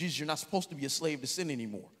receive Jesus, you're not supposed to be a slave to sin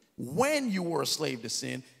anymore. When you were a slave to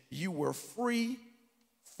sin, you were free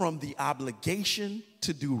from the obligation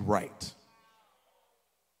to do right.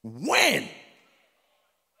 When?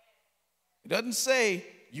 It doesn't say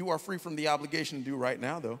you are free from the obligation to do right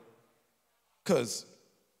now, though, because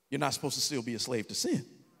you're not supposed to still be a slave to sin.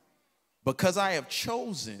 Because I have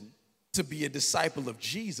chosen to be a disciple of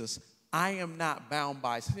Jesus, I am not bound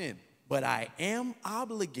by sin, but I am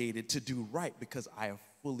obligated to do right because I have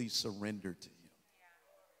fully surrendered to Him.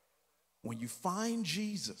 When you find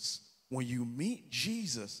Jesus, when you meet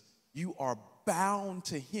Jesus, you are bound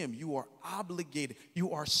to Him. You are obligated.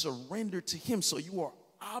 You are surrendered to Him. So you are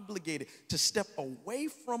obligated to step away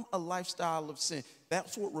from a lifestyle of sin.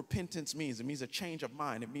 That's what repentance means. It means a change of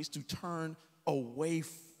mind. It means to turn away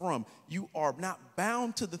from. You are not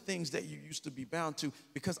bound to the things that you used to be bound to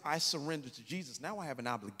because I surrendered to Jesus. Now I have an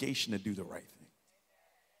obligation to do the right thing.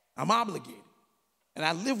 I'm obligated. And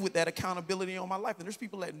I live with that accountability on my life. And there's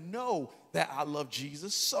people that know that I love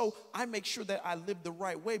Jesus, so I make sure that I live the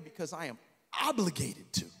right way because I am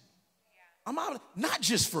obligated to. I'm obligated, not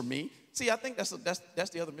just for me. See, I think that's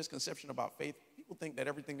the other misconception about faith. People think that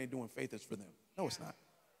everything they do in faith is for them. No, it's not.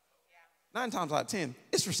 9 times out of 10,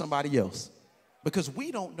 it's for somebody else because we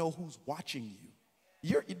don't know who's watching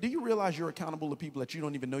you. Do you realize you're accountable to people that you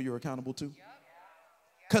don't even know you're accountable to?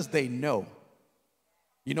 Because they know.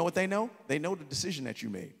 You know what they know? They know the decision that you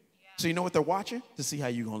made. So you know what they're watching? To see how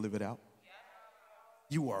you're going to live it out.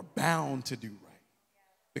 You are bound to do right.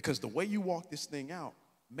 Because the way you walk this thing out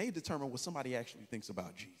may determine what somebody actually thinks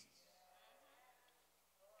about Jesus.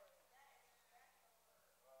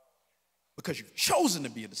 Because you've chosen to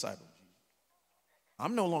be a disciple of Jesus.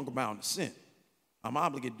 I'm no longer bound to sin. I'm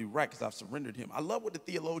obligated to do right because I've surrendered Him. I love what the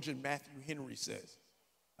theologian Matthew Henry says.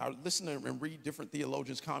 I listen to and read different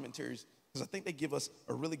theologians' commentaries because I think they give us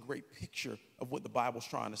a really great picture of what the Bible's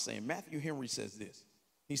trying to say. And Matthew Henry says this.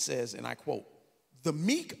 He says, and I quote, "The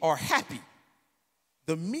meek are happy.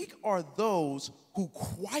 The meek are those who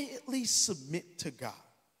quietly submit to God,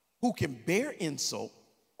 who can bear insult,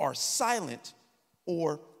 are silent,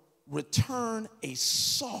 or return a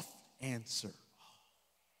soft answer."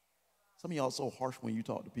 Some of y'all are so harsh when you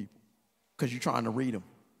talk to people because you're trying to read them.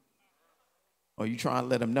 Or you're trying to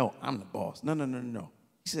let them know, I'm the boss. No.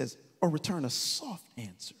 He says, or return a soft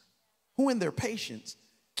answer, who in their patience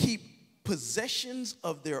keep possessions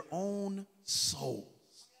of their own souls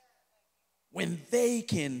when they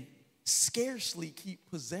can scarcely keep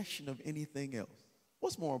possession of anything else.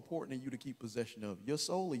 What's more important than you to keep possession of, your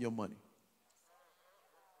soul or your money?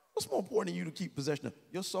 What's more important than you to keep possession of,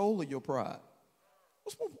 your soul or your pride?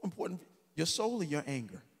 What's more important, your soul or your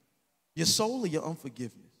anger? Your soul or your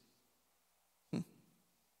unforgiveness?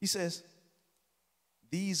 He says,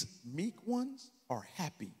 these meek ones are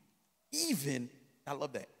happy, even, I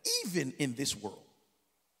love that, even in this world.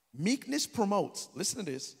 Meekness promotes, listen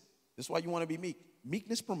to this. This is why you want to be meek.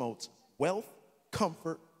 Meekness promotes wealth,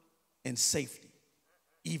 comfort, and safety,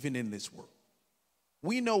 even in this world.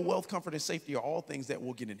 We know wealth, comfort, and safety are all things that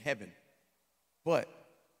we'll get in heaven. But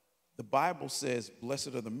the Bible says,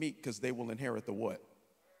 blessed are the meek, because they will inherit the what?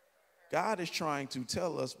 God is trying to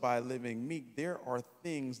tell us by living meek, there are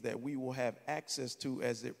things that we will have access to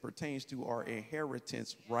as it pertains to our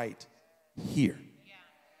inheritance right here.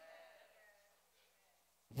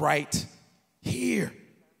 Right here.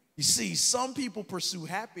 You see, some people pursue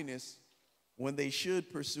happiness when they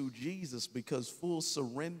should pursue Jesus, because full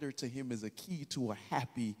surrender to him is a key to a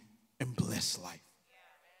happy and blessed life.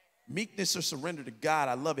 Meekness or surrender to God,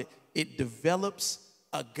 I love it. It develops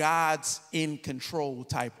a God's in control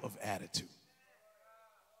type of attitude.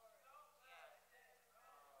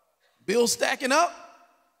 Bill stacking up.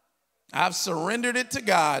 I've surrendered it to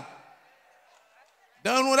God.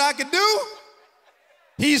 Done what I could do.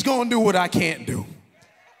 He's going to do what I can't do,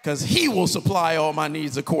 because he will supply all my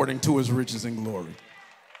needs according to his riches and glory.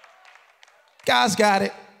 God's got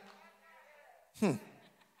it.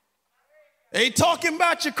 They talking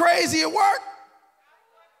about you crazy at work.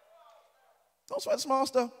 Don't sweat small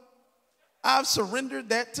stuff. I've surrendered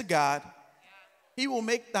that to God. He will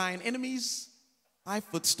make thine enemies thy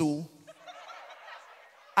footstool.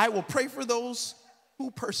 I will pray for those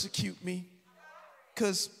who persecute me,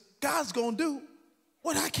 because God's going to do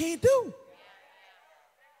what I can't do.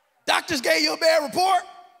 Doctors gave you a bad report.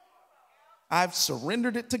 I've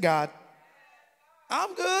surrendered it to God.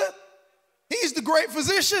 I'm good. He's the great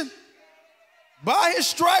physician. By his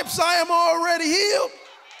stripes, I am already healed.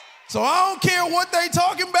 So I don't care what they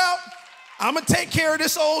talking about. I'm going to take care of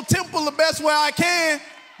this old temple the best way I can.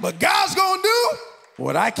 But God's going to do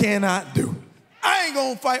what I cannot do. I ain't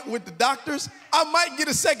going to fight with the doctors. I might get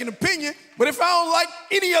a second opinion, but if I don't like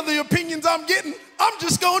any of the opinions I'm getting, I'm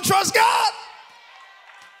just going to trust God.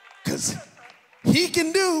 Because he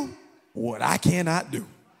can do what I cannot do.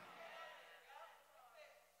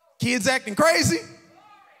 Kids acting crazy,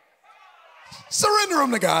 surrender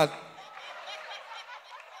them to God.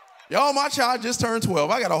 Y'all, my child just turned 12.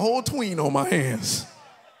 I got a whole tween on my hands.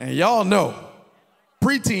 And y'all know,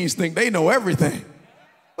 preteens think they know everything.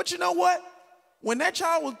 But you know what? When that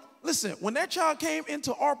child came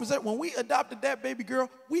into our possession, when we adopted that baby girl,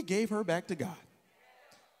 we gave her back to God.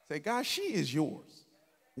 Say, God, she is yours.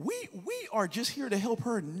 We are just here to help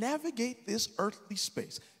her navigate this earthly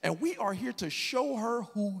space. And we are here to show her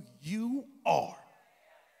who you are.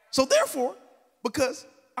 So therefore, because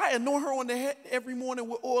I anoint her on the head every morning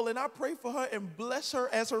with oil, and I pray for her and bless her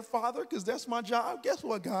as her father, because that's my job. Guess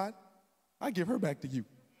what, God? I give her back to you.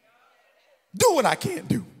 Do what I can't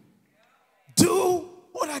do. Do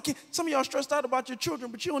what I can. Some of y'all stressed out about your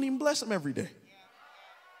children, but you don't even bless them every day.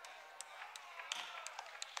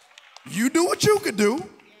 You do what you could do.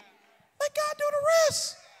 Let God do the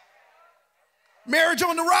rest. Marriage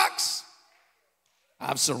on the rocks.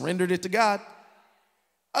 I've surrendered it to God.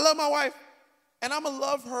 I love my wife, and I'm going to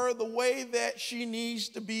love her the way that she needs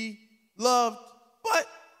to be loved. But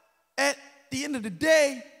at the end of the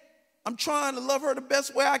day, I'm trying to love her the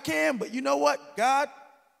best way I can. But you know what, God?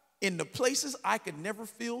 In the places I could never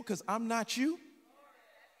feel because I'm not you,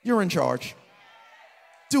 you're in charge.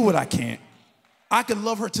 Do what I can. I can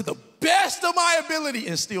love her to the best of my ability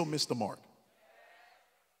and still miss the mark.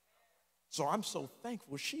 So I'm so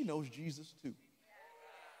thankful she knows Jesus too.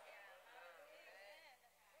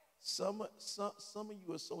 Some of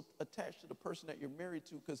you are so attached to the person that you're married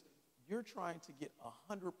to because you're trying to get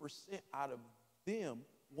 100% out of them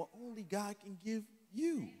what only God can give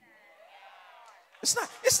you. It's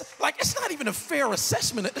not even a fair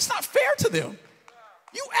assessment. It's not fair to them.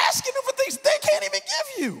 You asking them for things they can't even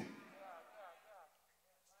give you.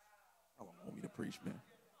 I don't want me to preach, man.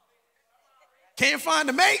 Can't find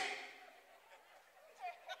a mate.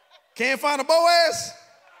 Can't find a Boaz.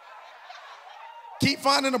 Keep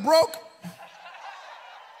finding a broke.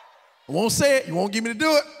 I won't say it. You won't get me to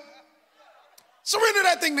do it. Surrender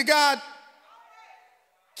that thing to God.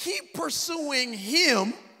 Keep pursuing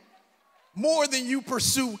him more than you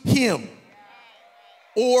pursue him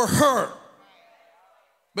or her.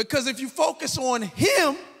 Because if you focus on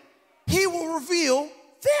him, he will reveal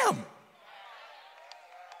them.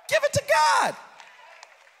 Give it to God.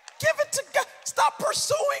 Give it to God. Stop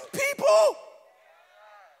pursuing people.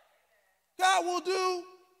 God will do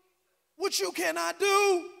what you cannot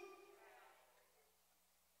do.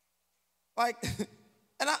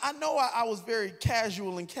 And I know I was very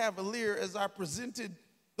casual and cavalier as I presented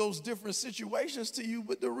those different situations to you,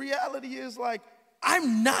 but the reality is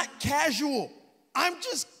I'm not casual. I'm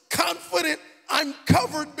just confident I'm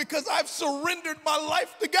covered because I've surrendered my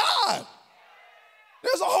life to God.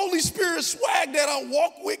 There's a Holy Spirit swag that I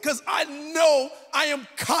walk with because I know I am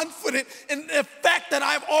confident in the fact that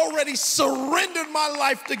I've already surrendered my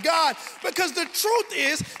life to God. Because the truth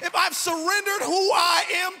is, if I've surrendered who I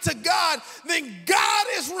am to God, then God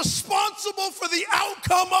is responsible for the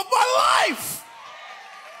outcome of my life.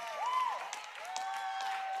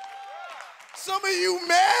 Some of you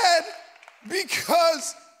mad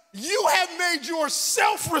because you have made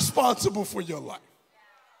yourself responsible for your life.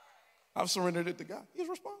 I've surrendered it to God. He's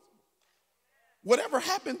responsible. Whatever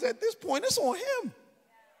happens at this point, it's on him.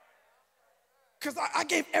 Because I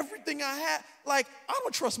gave everything I had. Like, I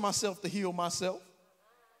don't trust myself to heal myself.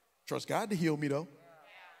 Trust God to heal me, though.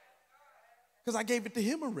 Because I gave it to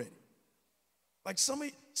him already. Like, some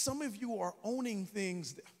of you are owning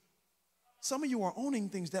things. Some of you are owning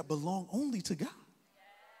things that belong only to God.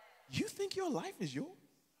 You think your life is yours?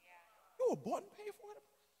 You were bought and paid for it?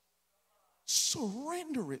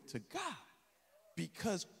 Surrender it to God,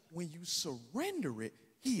 because when you surrender it,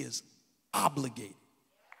 he is obligated.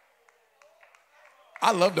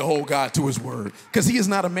 I love to hold God to his word, because he is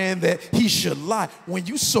not a man that he should lie. When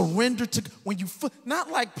you surrender to,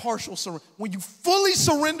 not like partial surrender, when you fully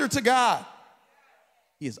surrender to God,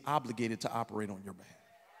 he is obligated to operate on your behalf.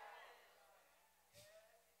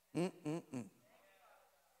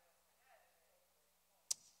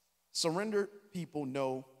 Surrendered people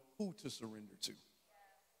know who to surrender to.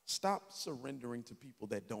 Stop surrendering to people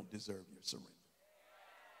that don't deserve your surrender.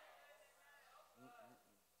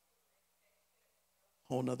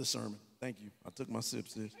 Whole nother sermon. Thank you. I took my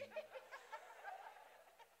sips, sis.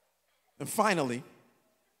 And finally,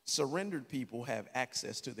 surrendered people have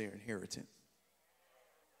access to their inheritance.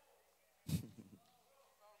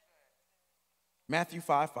 Matthew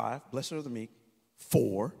 5:5, blessed are the meek,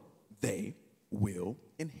 for they will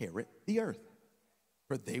inherit the earth.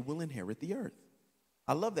 For they will inherit the earth.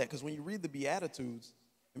 I love that, because when you read the Beatitudes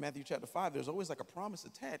in Matthew chapter 5, there's always like a promise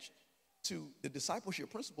attached to the discipleship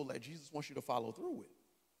principle that Jesus wants you to follow through with.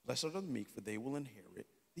 Blessed are the meek, for they will inherit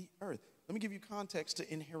the earth. Let me give you context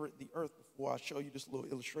to inherit the earth before I show you this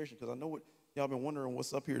little illustration, because I know what y'all been wondering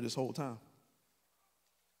what's up here this whole time.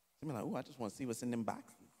 You're like, oh, I just want to see what's in them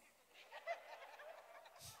boxes.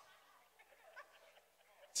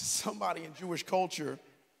 To somebody in Jewish culture,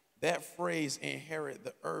 that phrase, inherit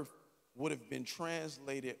the earth, would have been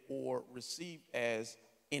translated or received as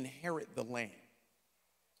inherit the land.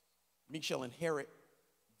 Meek shall inherit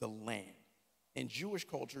the land. In Jewish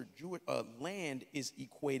culture, land is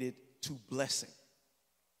equated to blessing.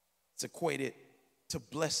 It's equated to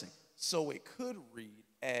blessing. So it could read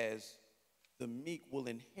as the meek will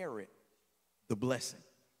inherit the blessing.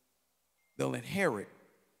 They'll inherit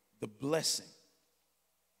the blessing.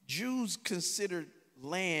 Jews considered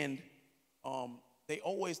land, they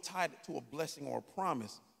always tied it to a blessing or a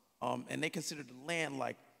promise. And they considered the land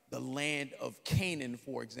like the land of Canaan,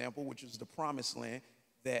 for example, which is the promised land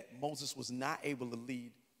that Moses was not able to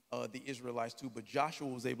lead the Israelites to, but Joshua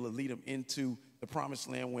was able to lead them into the promised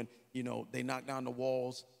land when, they knocked down the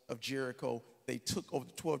walls of Jericho. They took over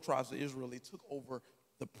the 12 tribes of Israel. They took over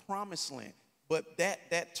the promised land. But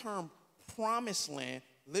that term promised land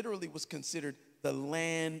literally was considered the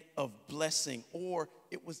land of blessing, or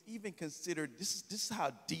it was even considered, this is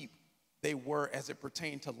how deep they were as it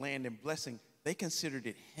pertained to land and blessing. They considered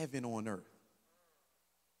it heaven on earth.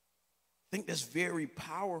 I think that's very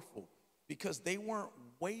powerful, because they weren't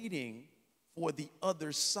waiting for the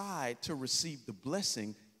other side to receive the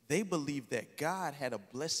blessing. They believed that God had a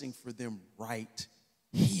blessing for them right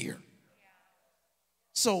here.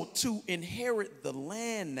 So to inherit the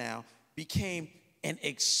land now became an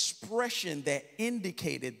expression that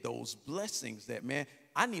indicated those blessings that, man,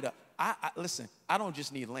 listen, I don't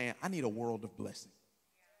just need land, I need a world of blessing.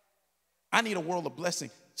 I need a world of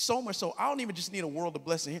blessing. So much so, I don't even just need a world of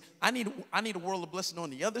blessing here. I need a world of blessing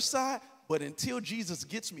on the other side, but until Jesus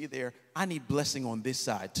gets me there, I need blessing on this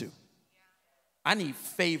side too. I need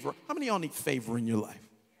favor. How many of y'all need favor in your life?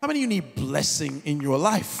 How many of you need blessing in your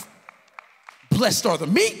life? Blessed are the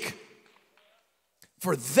meek,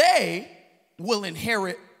 for they will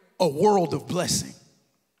inherit a world of blessing.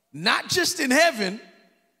 Not just in heaven,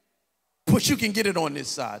 but you can get it on this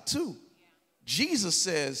side too. Jesus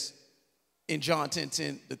says in John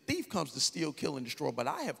 10:10, the thief comes to steal, kill, and destroy, but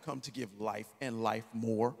I have come to give life, and life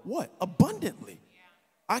more, what? Abundantly.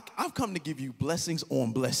 I've come to give you blessings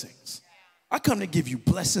on blessings. I come to give you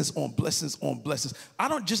blessings on blessings on blessings. I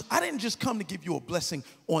didn't just come to give you a blessing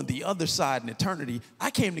on the other side in eternity.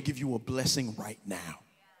 I came to give you a blessing right now.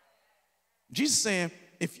 Jesus saying,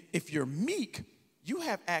 if you're meek, you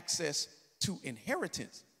have access to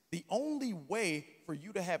inheritance. The only way for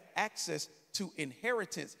you to have access to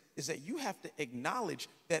inheritance is that you have to acknowledge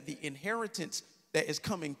that the inheritance that is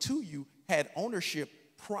coming to you had ownership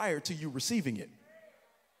prior to you receiving it.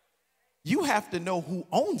 You have to know who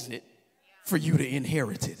owns it for you to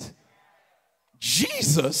inherit it.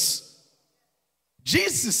 Jesus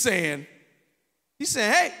is saying, he's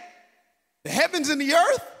saying, hey, the heavens and the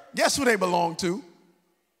earth, guess who they belong to?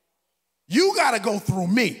 You got to go through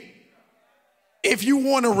me if you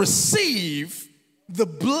want to receive the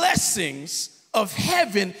blessings of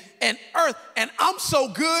heaven and earth. And I'm so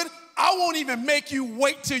good, I won't even make you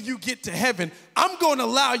wait till you get to heaven. I'm going to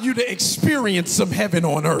allow you to experience some heaven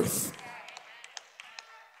on earth.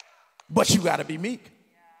 But you got to be meek.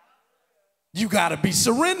 You got to be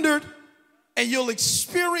surrendered. And you'll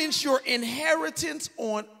experience your inheritance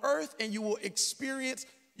on earth, and you will experience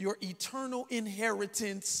your eternal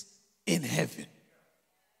inheritance in heaven.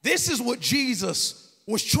 This is what Jesus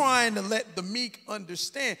was trying to let the meek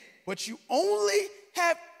understand. But you only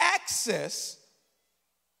have access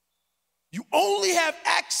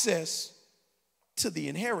to the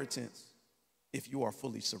inheritance if you are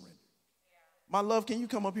fully surrendered. My love, can you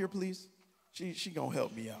come up here, please? She gonna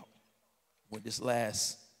help me out with this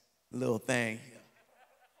last little thing.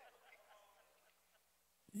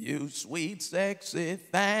 You sweet, sexy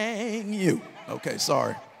thing, you. Okay,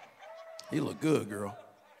 sorry. You look good, girl.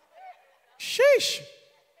 Sheesh.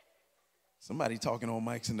 Somebody talking on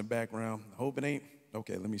mics in the background. I hope it ain't.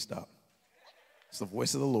 Okay, let me stop. It's the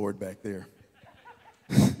voice of the Lord back there.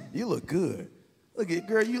 You look good. Look at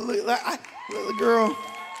girl. You look like girl.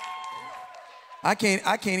 I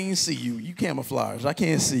can't even see you. You camouflage. I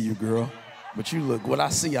can't see you, girl. But you look. What I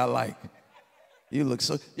see, I like. You look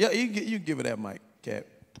so. Yeah, you give it that mic, Cap.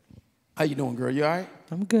 How you doing, girl? You all right?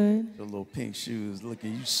 I'm good. The little pink shoes.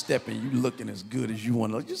 Looking, you stepping. You looking as good as you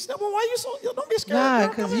want to look. You stepping. Why you so? Don't be scared. Nah,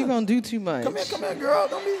 because you're gonna do too much. Come here, girl.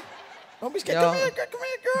 Don't be scared. Yo. Come here,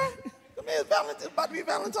 girl. Come here. It's about to be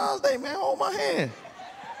Valentine's Day, man. Hold my hand.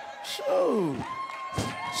 Shoot.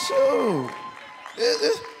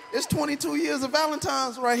 It's 22 years of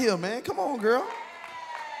Valentine's right here, man. Come on, girl.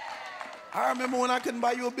 I remember when I couldn't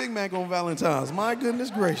buy you a Big Mac on Valentine's. My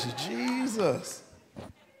goodness gracious, Jesus.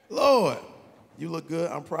 Lord, you look good.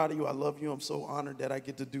 I'm proud of you. I love you. I'm so honored that I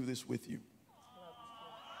get to do this with you.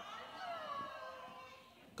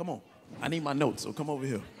 Come on. I need my notes, so come over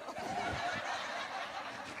here.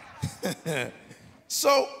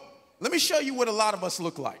 So let me show you what a lot of us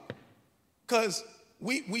look like. Because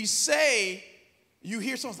we say, you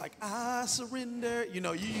hear someone's like, I surrender. You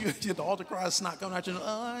know, you get the altar cry, snot coming out, you know,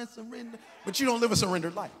 I surrender. But you don't live a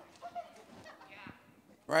surrendered life.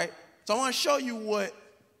 Right? So I want to show you what,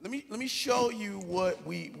 let me show you what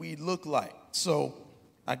we look like. So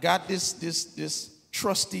I got this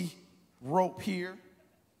trusty rope here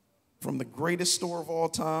from the greatest store of all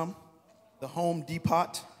time, the Home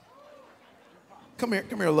Depot. Come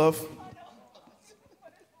here, love.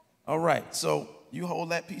 All right, so you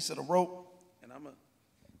hold that piece of the rope, and I'm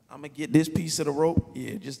gonna get this piece of the rope.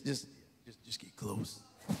 Yeah, just get close.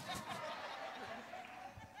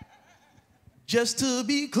 Just to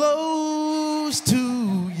be close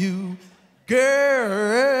to you,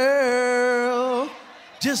 girl.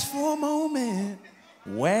 Just for a moment.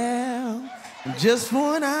 Well, just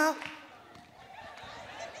for an hour.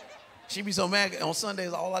 She be so mad. On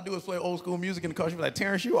Sundays, all I do is play old school music in the car. She be like,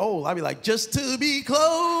 Terrence, you old. I be like, just to be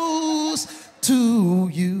close to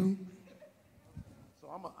you. So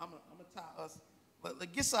I'm gonna tie us.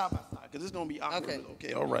 Get side by side, because it's gonna be awkward.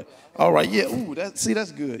 Okay, all right. Yeah. Ooh,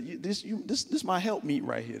 that's good. This my help meet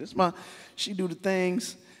right here. She do the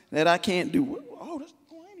things that I can't do. Oh, I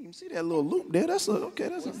didn't even see that little loop there. Boy Scout.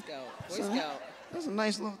 That's a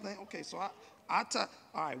nice little thing. Okay, so I tie.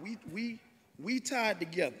 All right, we tied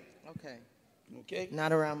together. Okay.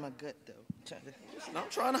 Not around my gut, though. I'm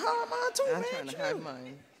trying to hide mine, too, I'm trying to hide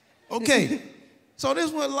mine. Okay. So this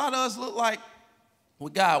is what a lot of us look like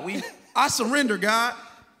with God. I surrender, God,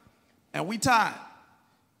 and we tied.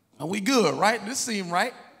 And we good, right? This seemed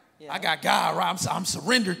right. Yeah. I got God, right? I'm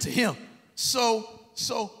surrendered to him. So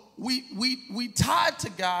we tied to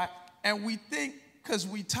God, and we think because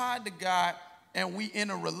we tied to God and we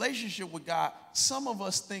in a relationship with God, some of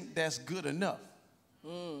us think that's good enough.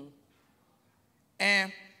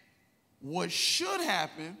 And what should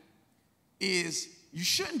happen is you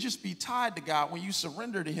shouldn't just be tied to God. When you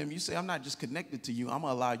surrender to him, you say, I'm not just connected to you, I'm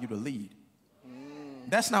going to allow you to lead.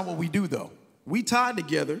 That's not what we do, though. We tied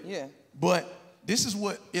together, but this is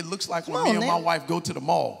what it looks like when me and my wife go to the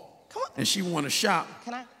mall and she want to shop.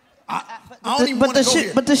 Can I? I don't even want to go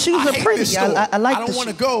here. But the shoes are pretty. I like the shoes. I don't want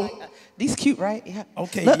to go These cute, right? Yeah.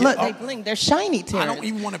 Okay, Look, yeah, look, oh. they bling. They're shiny, Terrence. I don't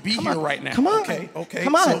even want to be Come here on. right now. Come on. Okay.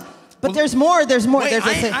 Come on. So, But well, there's more. There's more. Wait, There's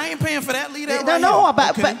I ain't paying for that. Leave that right no, here.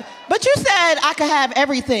 but, Okay. but you said I could have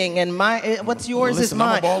everything, and what's yours listen, is I'm a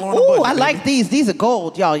mine. baller on a Ooh, budget, I like baby. these. These are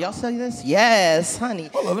gold, y'all. Y'all see this? Yes, honey.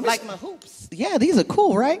 Hold on, let me like see. my hoops. Yeah, these are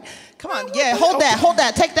cool, right? Come on. what Yeah, the- hold that. okay. Hold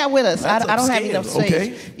that. Take that with us. I That's don't have upstairs, enough space.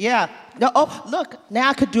 okay. Yeah. No, oh, look. Now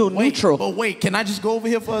I could do Wait, neutral. But wait, can I just go over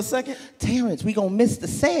here for a second? Terrence, we gonna miss the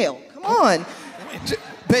sale. Come on.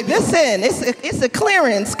 Baby, Listen, it's a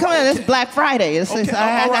clearance. Come on, it's Black Friday. I Okay,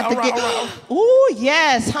 got all right, to all get. right. Ooh,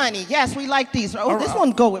 yes, honey. Yes, we like these. Oh, this right.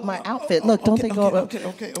 one go with my outfit. Look, don't okay, they go?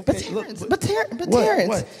 okay. But Look, Terrence, but- but What,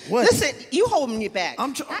 Terrence, what? listen, you holding me back.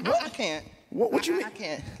 I'm what? I can't. What you mean? I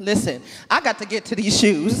can't. Listen, I got to get to these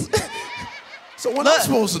shoes. So what am I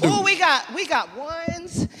supposed to do? Ooh, we got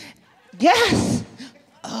ones. Yes.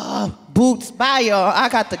 Boots. Bye, y'all. I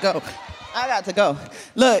got to go.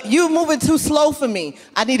 Look, you moving too slow for me.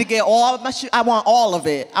 I need to get all of my shoes. I want all of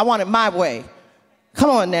it. I want it my way. Come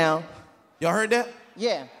on now. Y'all heard that?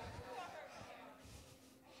 Yeah.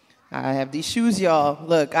 I have these shoes, y'all.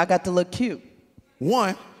 Look, I got to look cute.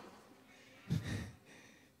 One,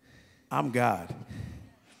 I'm God.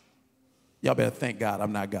 Y'all better thank God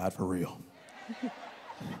I'm not God for real.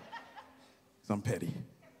 'Cause I'm petty.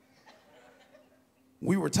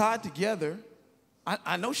 We were tied together.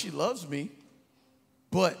 I know she loves me,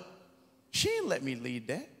 but she didn't let me lead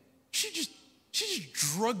that. She just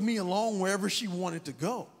drugged me along wherever she wanted to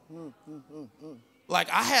go. Like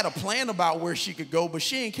I had a plan about where she could go, but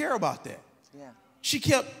she didn't care about that. Yeah. She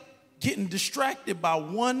kept getting distracted by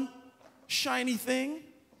one shiny thing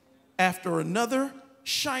after another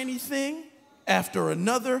shiny thing after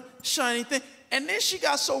another shiny thing. And then she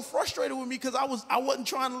got so frustrated with me because I wasn't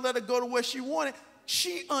trying to let her go to where she wanted.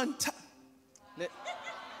 She untied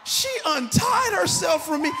herself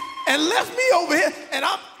from me and left me over here. And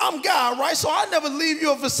I'm God, right? So I never leave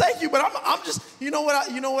you or forsake you. But I'm just, you know what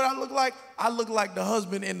I look like? I look like the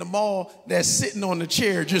husband in the mall that's sitting on the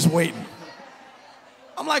chair just waiting.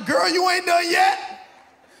 I'm like, girl, you ain't done yet?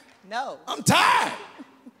 No. I'm tired.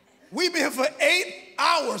 We've been here for 8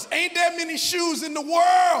 hours. Ain't that many shoes in the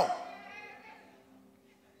world?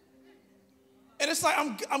 And it's like,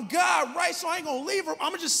 I'm God, right? So I ain't gonna leave her. I'm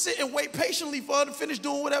gonna just sit and wait patiently for her to finish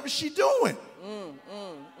doing whatever she's doing.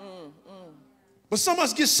 But some of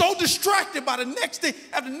us get so distracted by the next thing,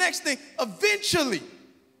 after the next thing, eventually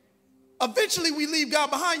we leave God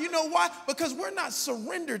behind. You know why? Because we're not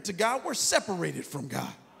surrendered to God. We're separated from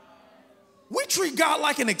God. We treat God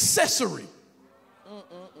like an accessory.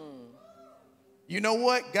 You know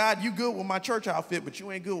what? God, you good with my church outfit, but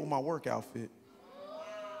you ain't good with my work outfit.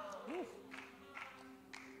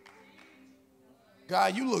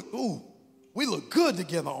 God, we look good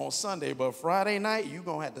together on Sunday, but Friday night, you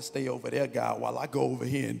gonna have to stay over there, God, while I go over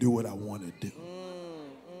here and do what I want to do.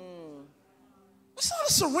 It's not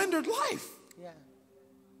a surrendered life. Yeah.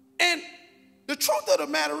 And the truth of the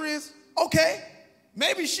matter is, okay,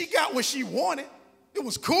 maybe she got what she wanted. It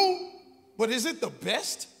was cool, but is it the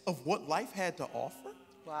best of what life had to offer?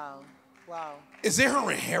 Wow. Wow. Is it her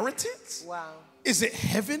inheritance? Wow. Is it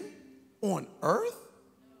heaven on earth?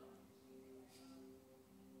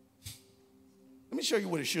 Let me show you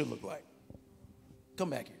what it should look like. Come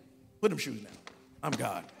back here. Put them shoes down. I'm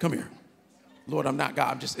God. Come here. Lord, I'm not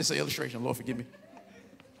God. It's an illustration. Lord, forgive me.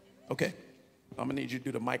 Okay. I'm going to need you to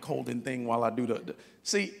do the mic holding thing while I do the.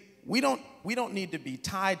 See, we don't need to be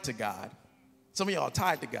tied to God. Some of y'all are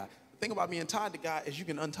tied to God. The thing about being tied to God is you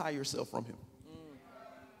can untie yourself from him.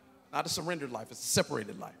 Not a surrendered life. It's a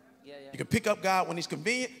separated life. Yeah. You can pick up God when he's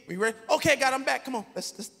convenient. When you're ready. Okay, God, I'm back. Come on.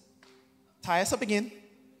 Let's tie us up again.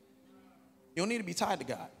 You don't need to be tied to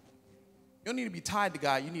God. You don't need to be tied to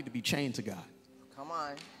God. You need to be chained to God. Come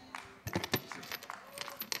on.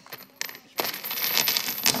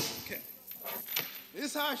 Okay. This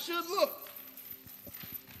is how it should look.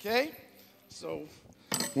 Okay. So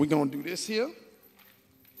we're going to do this here.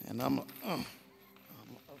 And I'm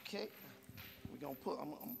okay. I'm going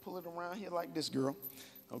to pull it around here like this, girl.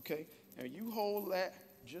 Okay. And you hold that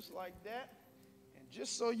just like that. And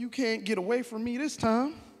just so you can't get away from me this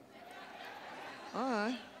time,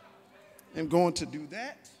 I am going to do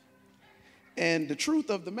that. And the truth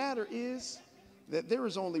of the matter is that there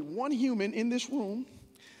is only one human in this room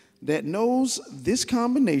that knows this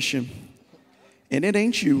combination, and it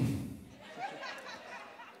ain't you.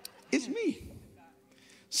 It's me.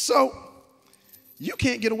 So you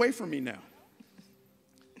can't get away from me now.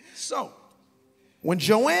 So when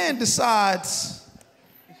Joanne decides,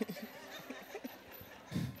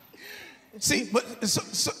 see, but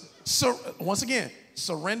so once again,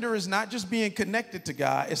 surrender is not just being connected to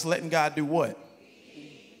God, it's letting God do what?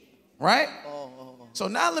 Right? So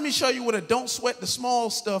now let me show you what a don't sweat the small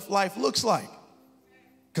stuff life looks like.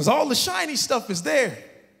 Because all the shiny stuff is there.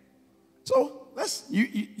 So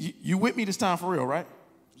you with me this time for real, right?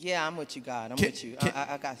 Yeah, I'm with you, God. I'm with you.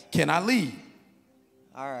 I got you. Can I lead?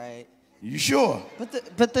 All right. You sure?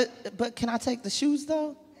 But can I take the shoes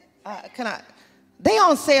though? Can I? They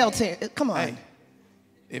on sale, come on. Hey,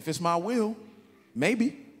 if it's my will,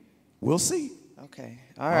 maybe. We'll see. Okay.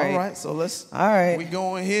 All right. All right. So let's. All right. We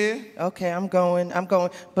going here? Okay, I'm going.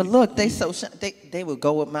 But look, they will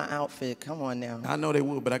go with my outfit. Come on now. I know they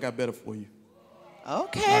will, but I got better for you.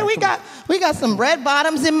 Okay, Right, we got some red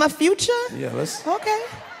bottoms in my future. Yeah, let's. Okay.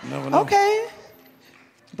 You never know. Okay.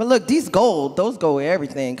 But look, those go with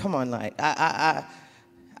everything. Come on, like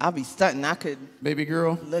I'll be stunting. I could. Baby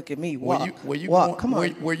girl. Look at me walk. Where you walk. going? Come on.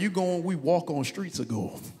 Where you going? We walk on streets of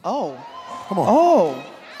gold. Oh. Come on. Oh.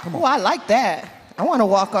 Come on. Oh, I like that. I want to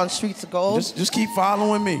walk on streets of gold. Just keep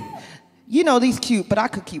following me. You know these cute, but I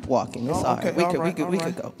could keep walking. It's all okay, right. We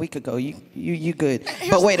could go. We could go. You good.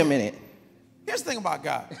 But wait a minute. Here's the thing about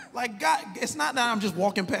God. Like God, it's not that I'm just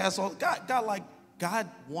walking past all. God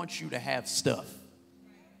wants you to have stuff.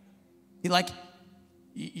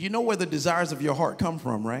 You know where the desires of your heart come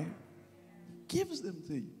from, right? Gives them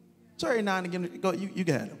to you. Sorry, now and again, go. You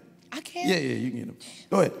got them. I can. Yeah, you can get them.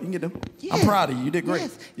 Go ahead, you can get them. Yeah. I'm proud of you. You did great.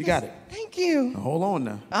 Yes, you got it. Thank you. Now, hold on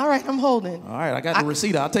now. All right, I'm holding. All right, I got the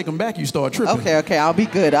receipt. I'll take them back. You start tripping. Okay, I'll be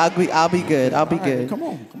good. I'll be good. I'll be All right, good. come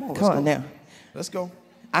on. Come Let's on go. now. Let's go.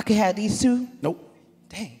 I could have these too. Nope.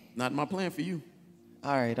 Dang. Not my plan for you.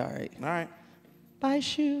 All right. All right. Bye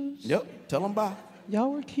shoes. Yep. Tell them bye.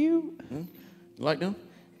 Y'all were cute. You like them?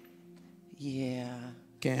 Yeah.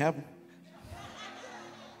 Can't have them.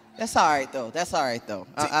 That's all right though.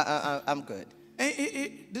 I'm good.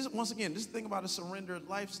 Once again, this thing about a surrendered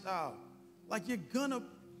lifestyle. Like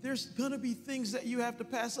there's gonna be things that you have to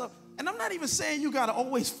pass up. And I'm not even saying you gotta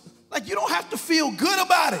always, you don't have to feel good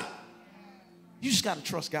about it. You just gotta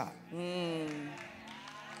trust God.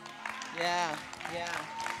 Yeah.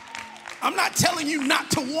 I'm not telling you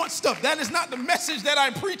not to want stuff. That is not the message that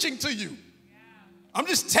I'm preaching to you. I'm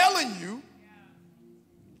just telling you,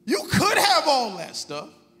 you could have all that stuff,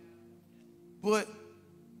 but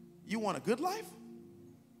you want a good life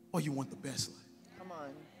or you want the best life? Come on.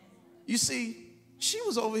 You see, she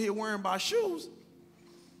was over here wearing my shoes.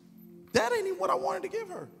 That ain't even what I wanted to give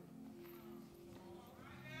her.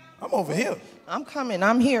 I'm over here. I'm coming.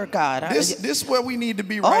 I'm here, God. This is where we need to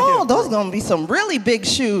be right here. Oh, those gonna be some really big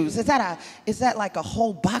shoes. Is that like a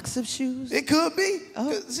whole box of shoes? It could be.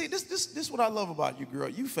 Oh. See, this is what I love about you, girl.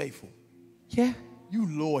 You faithful. Yeah. You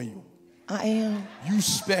loyal. I am. You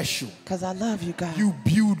special. Cause I love you, God. You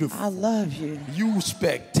beautiful. I love you. You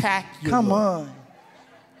spectacular. Come on.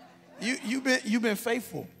 You've been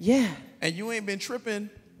faithful. Yeah. And you ain't been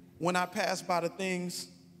tripping when I passed by the things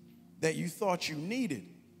that you thought you needed.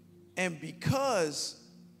 And because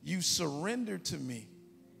you surrendered to me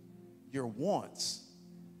your wants,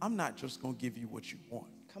 I'm not just going to give you what you want.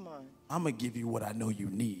 Come on. I'm going to give you what I know you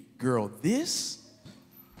need. Girl, this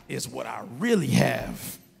is what I really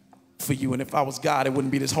have for you. And if I was God, it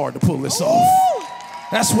wouldn't be this hard to pull this off.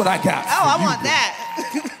 That's what I got. Oh, I you, want girl.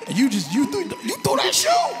 that. And you threw that shoe.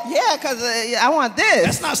 Yeah, because I want this.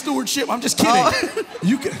 That's not stewardship. I'm just kidding. Oh.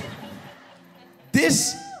 You can.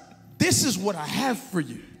 This is what I have for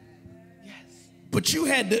you. But you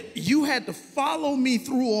had to follow me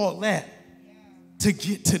through all that to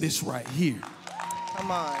get to this right here.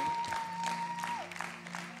 Come on.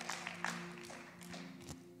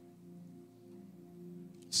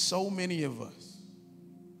 So many of us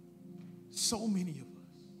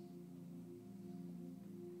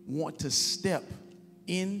want to step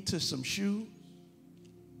into some shoes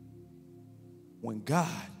when God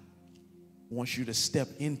wants you to step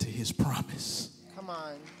into his promise. Come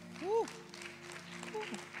on. Woo.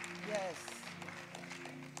 Yes.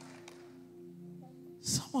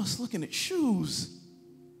 Some of us looking at shoes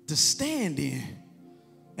to stand in,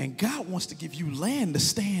 and God wants to give you land to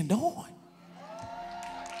stand on.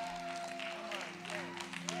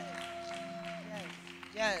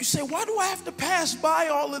 Yes. You say, why do I have to pass by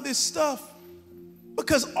all of this stuff?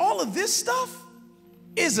 Because all of this stuff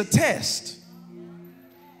is a test.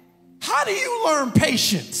 How do you learn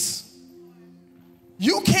patience?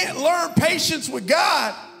 You can't learn patience with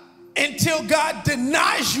God until God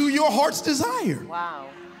denies you your heart's desire. Wow.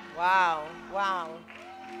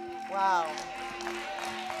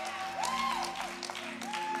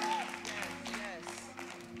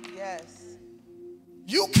 Yes.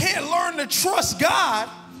 You can't learn to trust God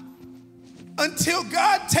until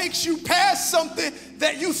God takes you past something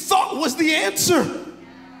that you thought was the answer.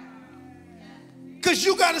 Because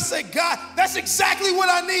you got to say, God, that's exactly what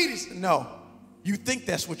I need. He said, no, you think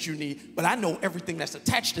that's what you need, but I know everything that's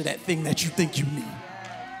attached to that thing that you think you need.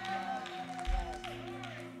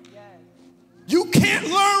 You can't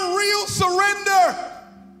learn real surrender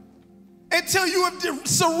until you have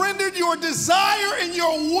surrendered your desire and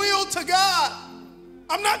your will to God.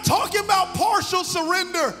 I'm not talking about partial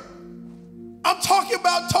surrender. I'm talking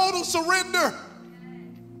about total surrender.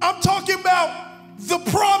 I'm talking about the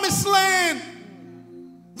promised land.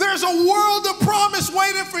 There's a world of promise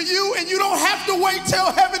waiting for you, and you don't have to wait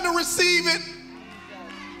till heaven to receive it.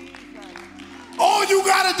 All you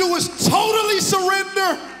got to do is totally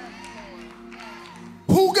surrender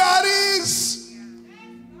who God is.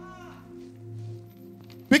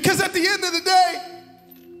 Because at the end of the day,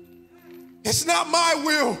 it's not my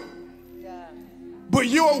will, but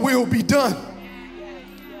your will be done.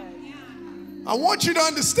 I want you to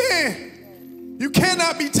understand, you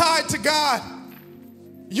cannot be tied to God.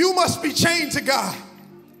 You must be chained to God.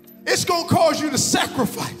 It's going to cause you to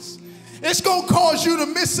sacrifice. It's going to cause you to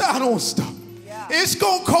miss out on stuff. It's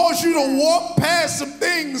going to cause you to walk past some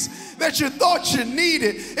things that you thought you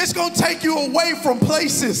needed. It's going to take you away from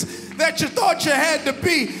places that you thought you had to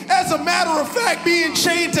be. As a matter of fact, being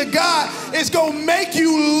chained to God is going to make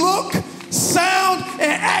you look, sound,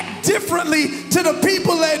 and act differently to the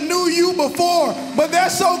people that knew you before. But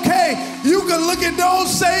that's okay. You can look at those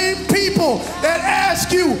same people that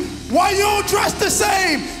ask you, why you don't dress the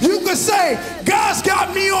same? You can say, God's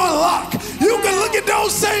got me on lock. You can look at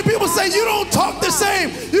those same people and say, you don't talk the same.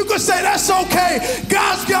 You can say, that's okay.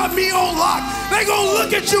 God's got me on lock. They're going to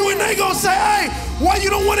look at you and they're going to say, hey, why you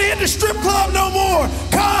don't want to hit the strip club no more?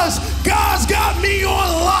 Because God's got me on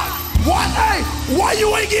lock. Why, hey, why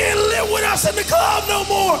you ain't getting lit with us in the club no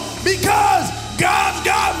more? Because God's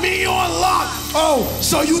got me on lock. Oh,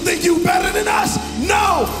 so you think you better than us?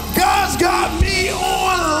 No, God's got me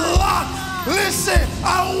on lock. Listen,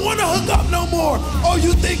 I don't want to hook up no more. Oh,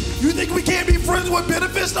 you think we can't be friends with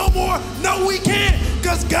benefits no more? No, we can't,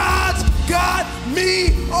 because God's got me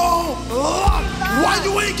on lock. Why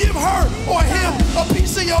you ain't give her or him a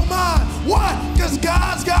piece of your mind? Why? Because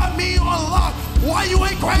God's got me on lock. Why you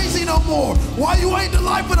ain't crazy no more? Why you ain't the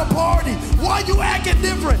life of the party? Why you acting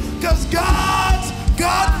different? Because God's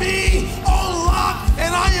got me on lock,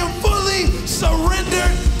 and I am fully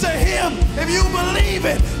surrendered to him. If you believe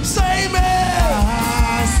it, say amen.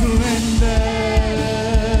 I surrender.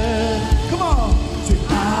 Come on. Say,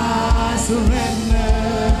 I surrender.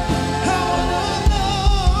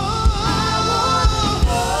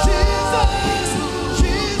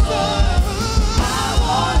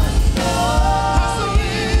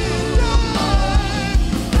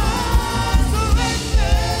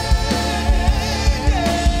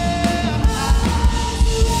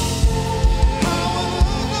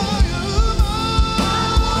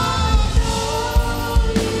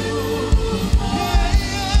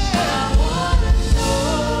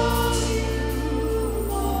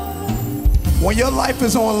 When your life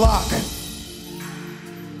is on lock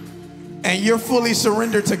and you're fully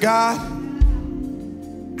surrendered to God,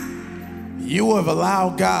 you have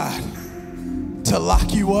allowed God to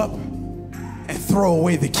lock you up and throw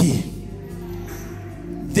away the key.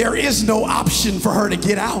 There is no option for her to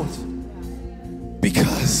get out,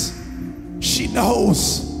 because she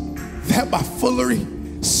knows that by fully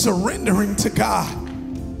surrendering to God,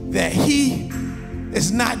 that he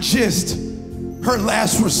is not just her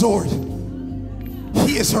last resort.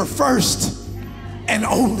 He is her first and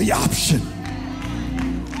only option.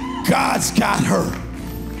 God's got her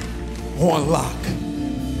on lock.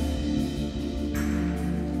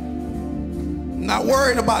 I'm not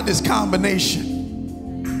worried about this combination,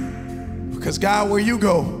 because God, where you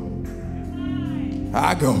go,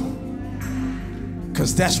 I go,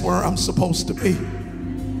 because that's where I'm supposed to be.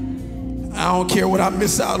 I don't care what I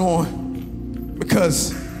miss out on,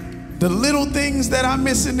 because the little things that I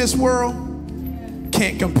miss in this world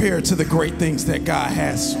can't compare to the great things that God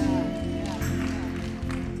has.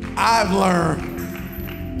 I've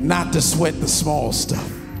learned not to sweat the small stuff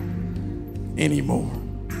anymore.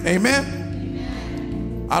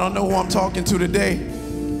 Amen? I don't know who I'm talking to today,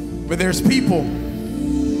 but there's people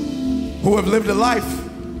who have lived a life,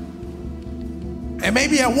 and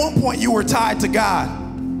maybe at one point you were tied to God,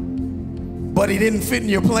 but he didn't fit in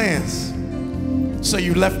your plans, so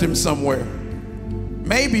you left him somewhere.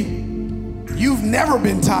 Maybe you've never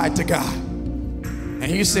been tied to God, and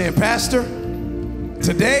you're saying, Pastor,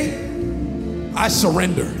 today I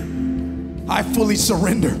surrender. I fully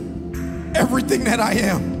surrender everything that I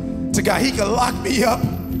am to God. He can lock me up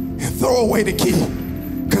and throw away the key,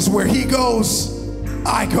 because where he goes,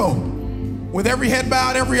 I go. With every head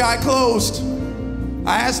bowed, every eye closed,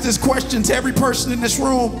 I ask this question to every person in this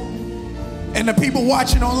room and the people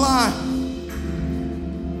watching online.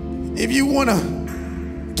 If you want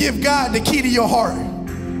to give God the key to your heart,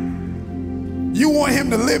 you want him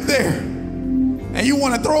to live there, and you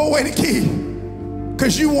want to throw away the key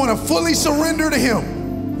because you want to fully surrender to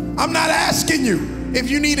him. I'm not asking you if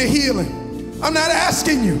you need a healing. I'm not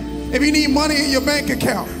asking you if you need money in your bank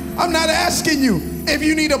account. I'm not asking you if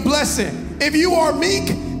you need a blessing. If you are meek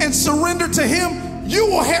and surrender to him, you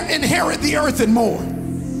will inherit the earth and more.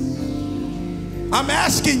 I'm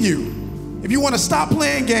asking you if you want to stop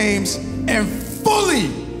playing games and fully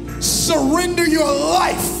surrender your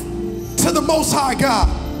life to the Most High God.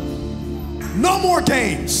 No more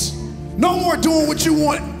games. No more doing what you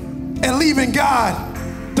want and leaving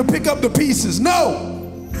God to pick up the pieces.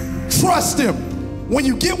 No. Trust him when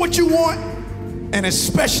you get what you want, and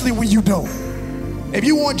especially when you don't. If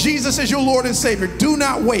you want Jesus as your Lord and Savior, do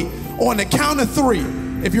not wait. On the count of 3,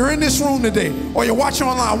 if you're in this room today or you're watching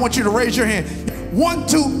online, I want you to raise your hand. 1,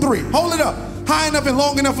 2, 3. Hold it up high enough and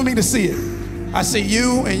long enough for me to see it. I see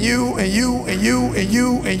you and you and you and you and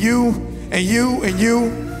you and you and you and you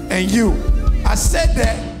and you. I said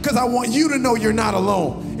that because I want you to know you're not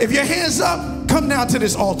alone. If your hand's up, come now to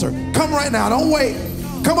this altar. Come right now. Don't wait.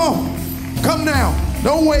 Come on. Come now.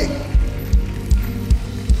 Don't wait.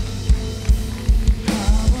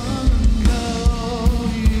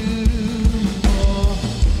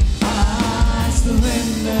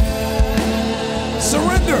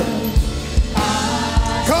 Surrender.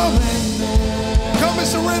 Come. Come and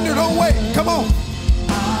surrender. Don't wait. Come on.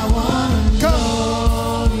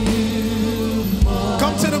 Come.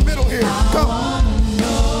 Come to the middle here. Come.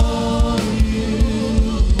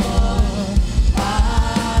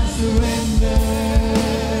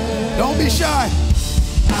 Don't be shy.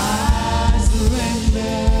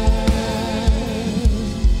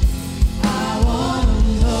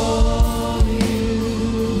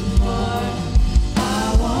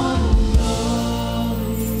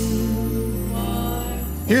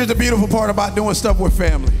 Here's the beautiful part about doing stuff with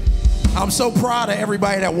family. I'm so proud of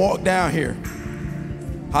everybody that walked down here.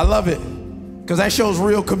 I love it because that shows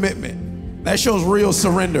real commitment. That shows real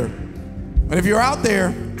surrender. But if you're out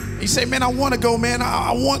there, you say, man, I want to go, man.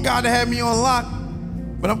 I want God to have me on lock,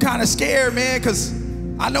 but I'm kind of scared, man, because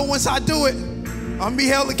I know once I do it, I'm going to be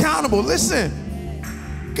held accountable. Listen,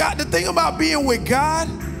 God, the thing about being with God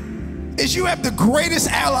is you have the greatest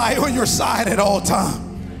ally on your side at all times.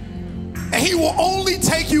 And he will only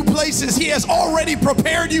take you places he has already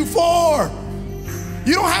prepared you for.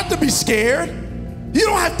 You don't have to be scared. You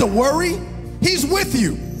don't have to worry. He's with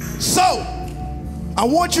you. So I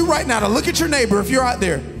want you right now to look at your neighbor if you're out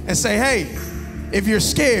there and say, hey, if you're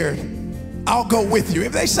scared, I'll go with you.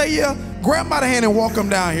 If they say yeah, grab them by the hand and walk them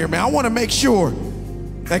down here, man. I want to make sure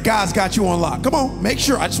that God's got you on lock. Come on, make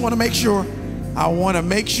sure. I just want to make sure. I want to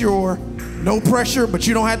make sure. No pressure, but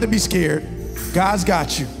you don't have to be scared. God's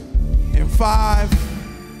got you. In 5,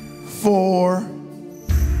 4,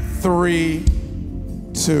 3,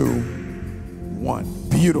 2, 1.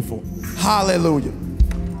 Beautiful. Hallelujah.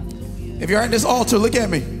 If you're at this altar, look at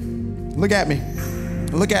me. Look at me.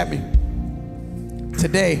 Look at me.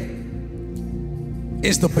 Today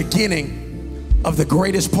is the beginning of the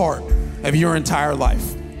greatest part of your entire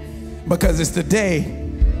life, because it's the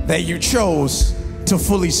day that you chose to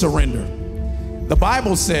fully surrender. The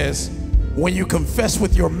Bible says when you confess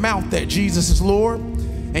with your mouth that Jesus is Lord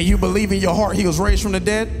and you believe in your heart he was raised from the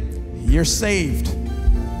dead, you're saved.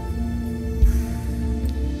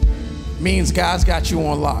 Means God's got you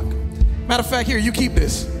on lock. Matter of fact, here, you keep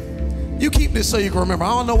this. You keep this so you can remember. I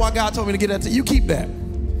don't know why God told me to get that to you. Keep that.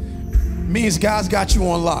 Means God's got you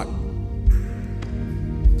on lock.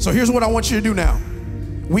 So here's what I want you to do now.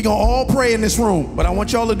 We gonna all pray in this room, but I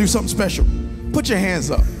want y'all to do something special. Put your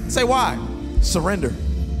hands up. Say why? Surrender.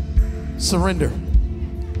 Surrender.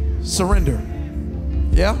 Surrender.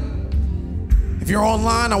 Yeah? If you're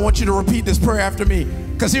online, I want you to repeat this prayer after me.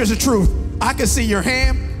 Because here's the truth. I can see your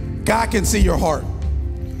hand. God can see your heart.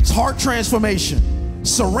 It's heart transformation.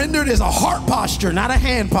 Surrendered is a heart posture, not a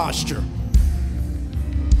hand posture.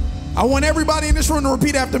 I want everybody in this room to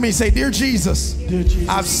repeat after me. Say, Dear Jesus,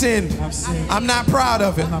 I've sinned. I'm not proud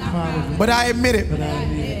of it, but I admit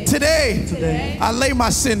it. Today, I lay my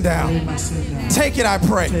sin down. Take it, I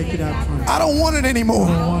pray. Take it, I pray. I don't want it anymore.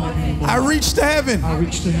 I don't want it anymore. I reach to heaven I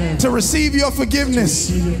reach to heaven to receive your forgiveness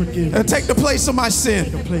receive your forgiveness. and take the place of my the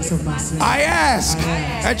sin. place of my sin. I ask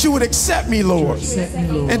that you would accept me, Lord, Accept me,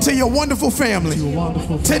 Lord, into your wonderful to a family.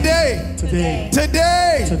 wonderful Today,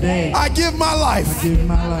 Today, I give my life give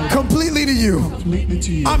my life completely to you. completely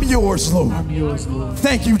to you. I'm yours, Lord. I'm yours, Lord.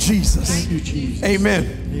 Thank you, Jesus. Thank you, Jesus. Amen.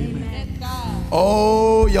 Amen.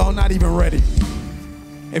 Oh, y'all not even ready.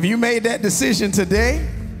 If you made that decision today,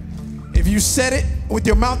 if you said it with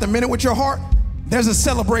your mouth and meant it with your heart, there's a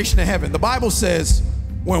celebration in heaven. The Bible says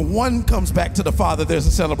when one comes back to the Father, there's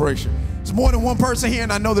a celebration. There's more than one person here,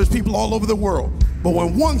 and I know there's people all over the world. But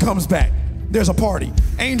when one comes back, there's a party.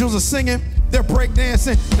 Angels are singing, they're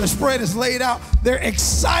breakdancing, the spread is laid out. They're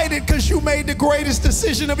excited because you made the greatest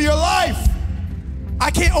decision of your life.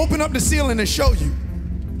 I can't open up the ceiling and show you,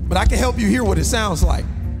 but I can help you hear what it sounds like.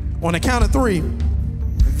 On the count of 3,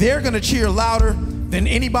 they're gonna cheer louder than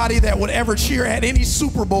anybody that would ever cheer at any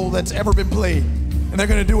Super Bowl that's ever been played. And they're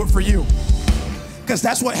gonna do it for you. Because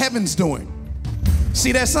that's what heaven's doing.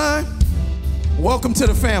 See that sign? Welcome to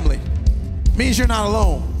the family. Means you're not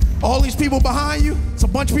alone. All these people behind you, it's a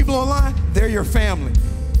bunch of people online, they're your family.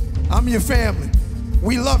 I'm your family.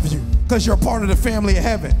 We love you because you're a part of the family of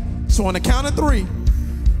heaven. So on the count of 3,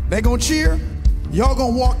 they're gonna cheer. Y'all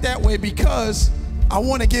gonna walk that way because I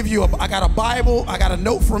want to give you I got a Bible, I got a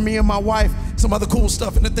note from me and my wife, some other cool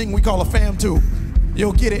stuff in the thing we call a fam tube.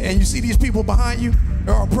 You'll get it. And you see these people behind you,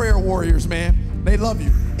 they're our prayer warriors, man. They love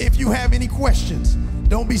you. If you have any questions,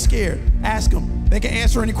 don't be scared. Ask them. They can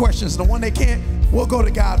answer any questions. The one they can't, we'll go to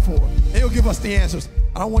God for. He'll give us the answers.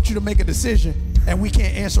 I don't want you to make a decision and we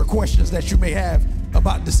can't answer questions that you may have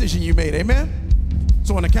about the decision you made. Amen?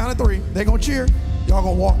 So on the count of 3, they're going to cheer. Y'all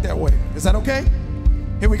going to walk that way. Is that okay?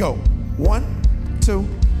 Here we go. 1, 2,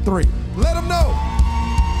 3. Let them know.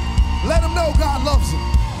 Let them know God loves them.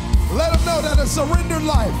 Let them know that a surrendered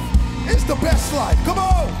life is the best life. Come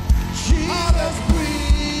on. Jesus,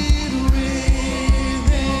 breathe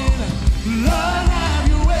within. Lord, have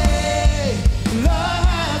your way. Lord,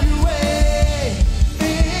 have your way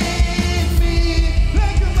in me.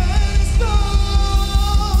 Like a mighty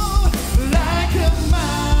storm. Like a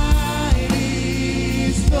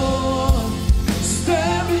mighty storm.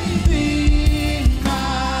 Stirring within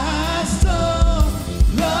my soul.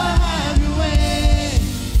 Lord, have your way.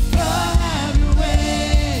 Lord, have your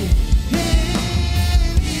way in me.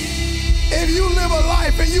 If you live a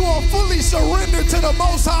life and you are fully surrendered to the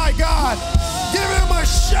Most High God, give him a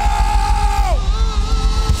shout.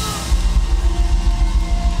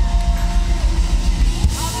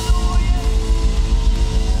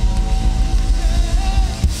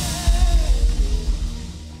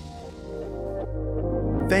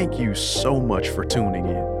 Thank you so much for tuning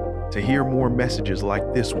in. To hear more messages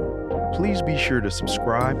like this one, please be sure to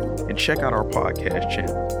subscribe and check out our podcast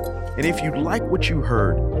channel. And if you like what you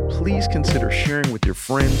heard, please consider sharing with your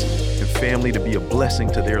friends and family to be a blessing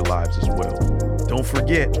to their lives as well. Don't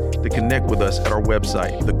forget to connect with us at our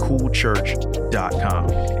website, thecoolchurch.com.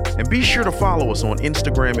 And be sure to follow us on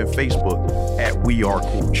Instagram and Facebook at We Are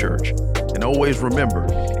Cool Church. And always remember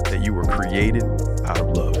that you were created out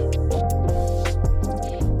of love.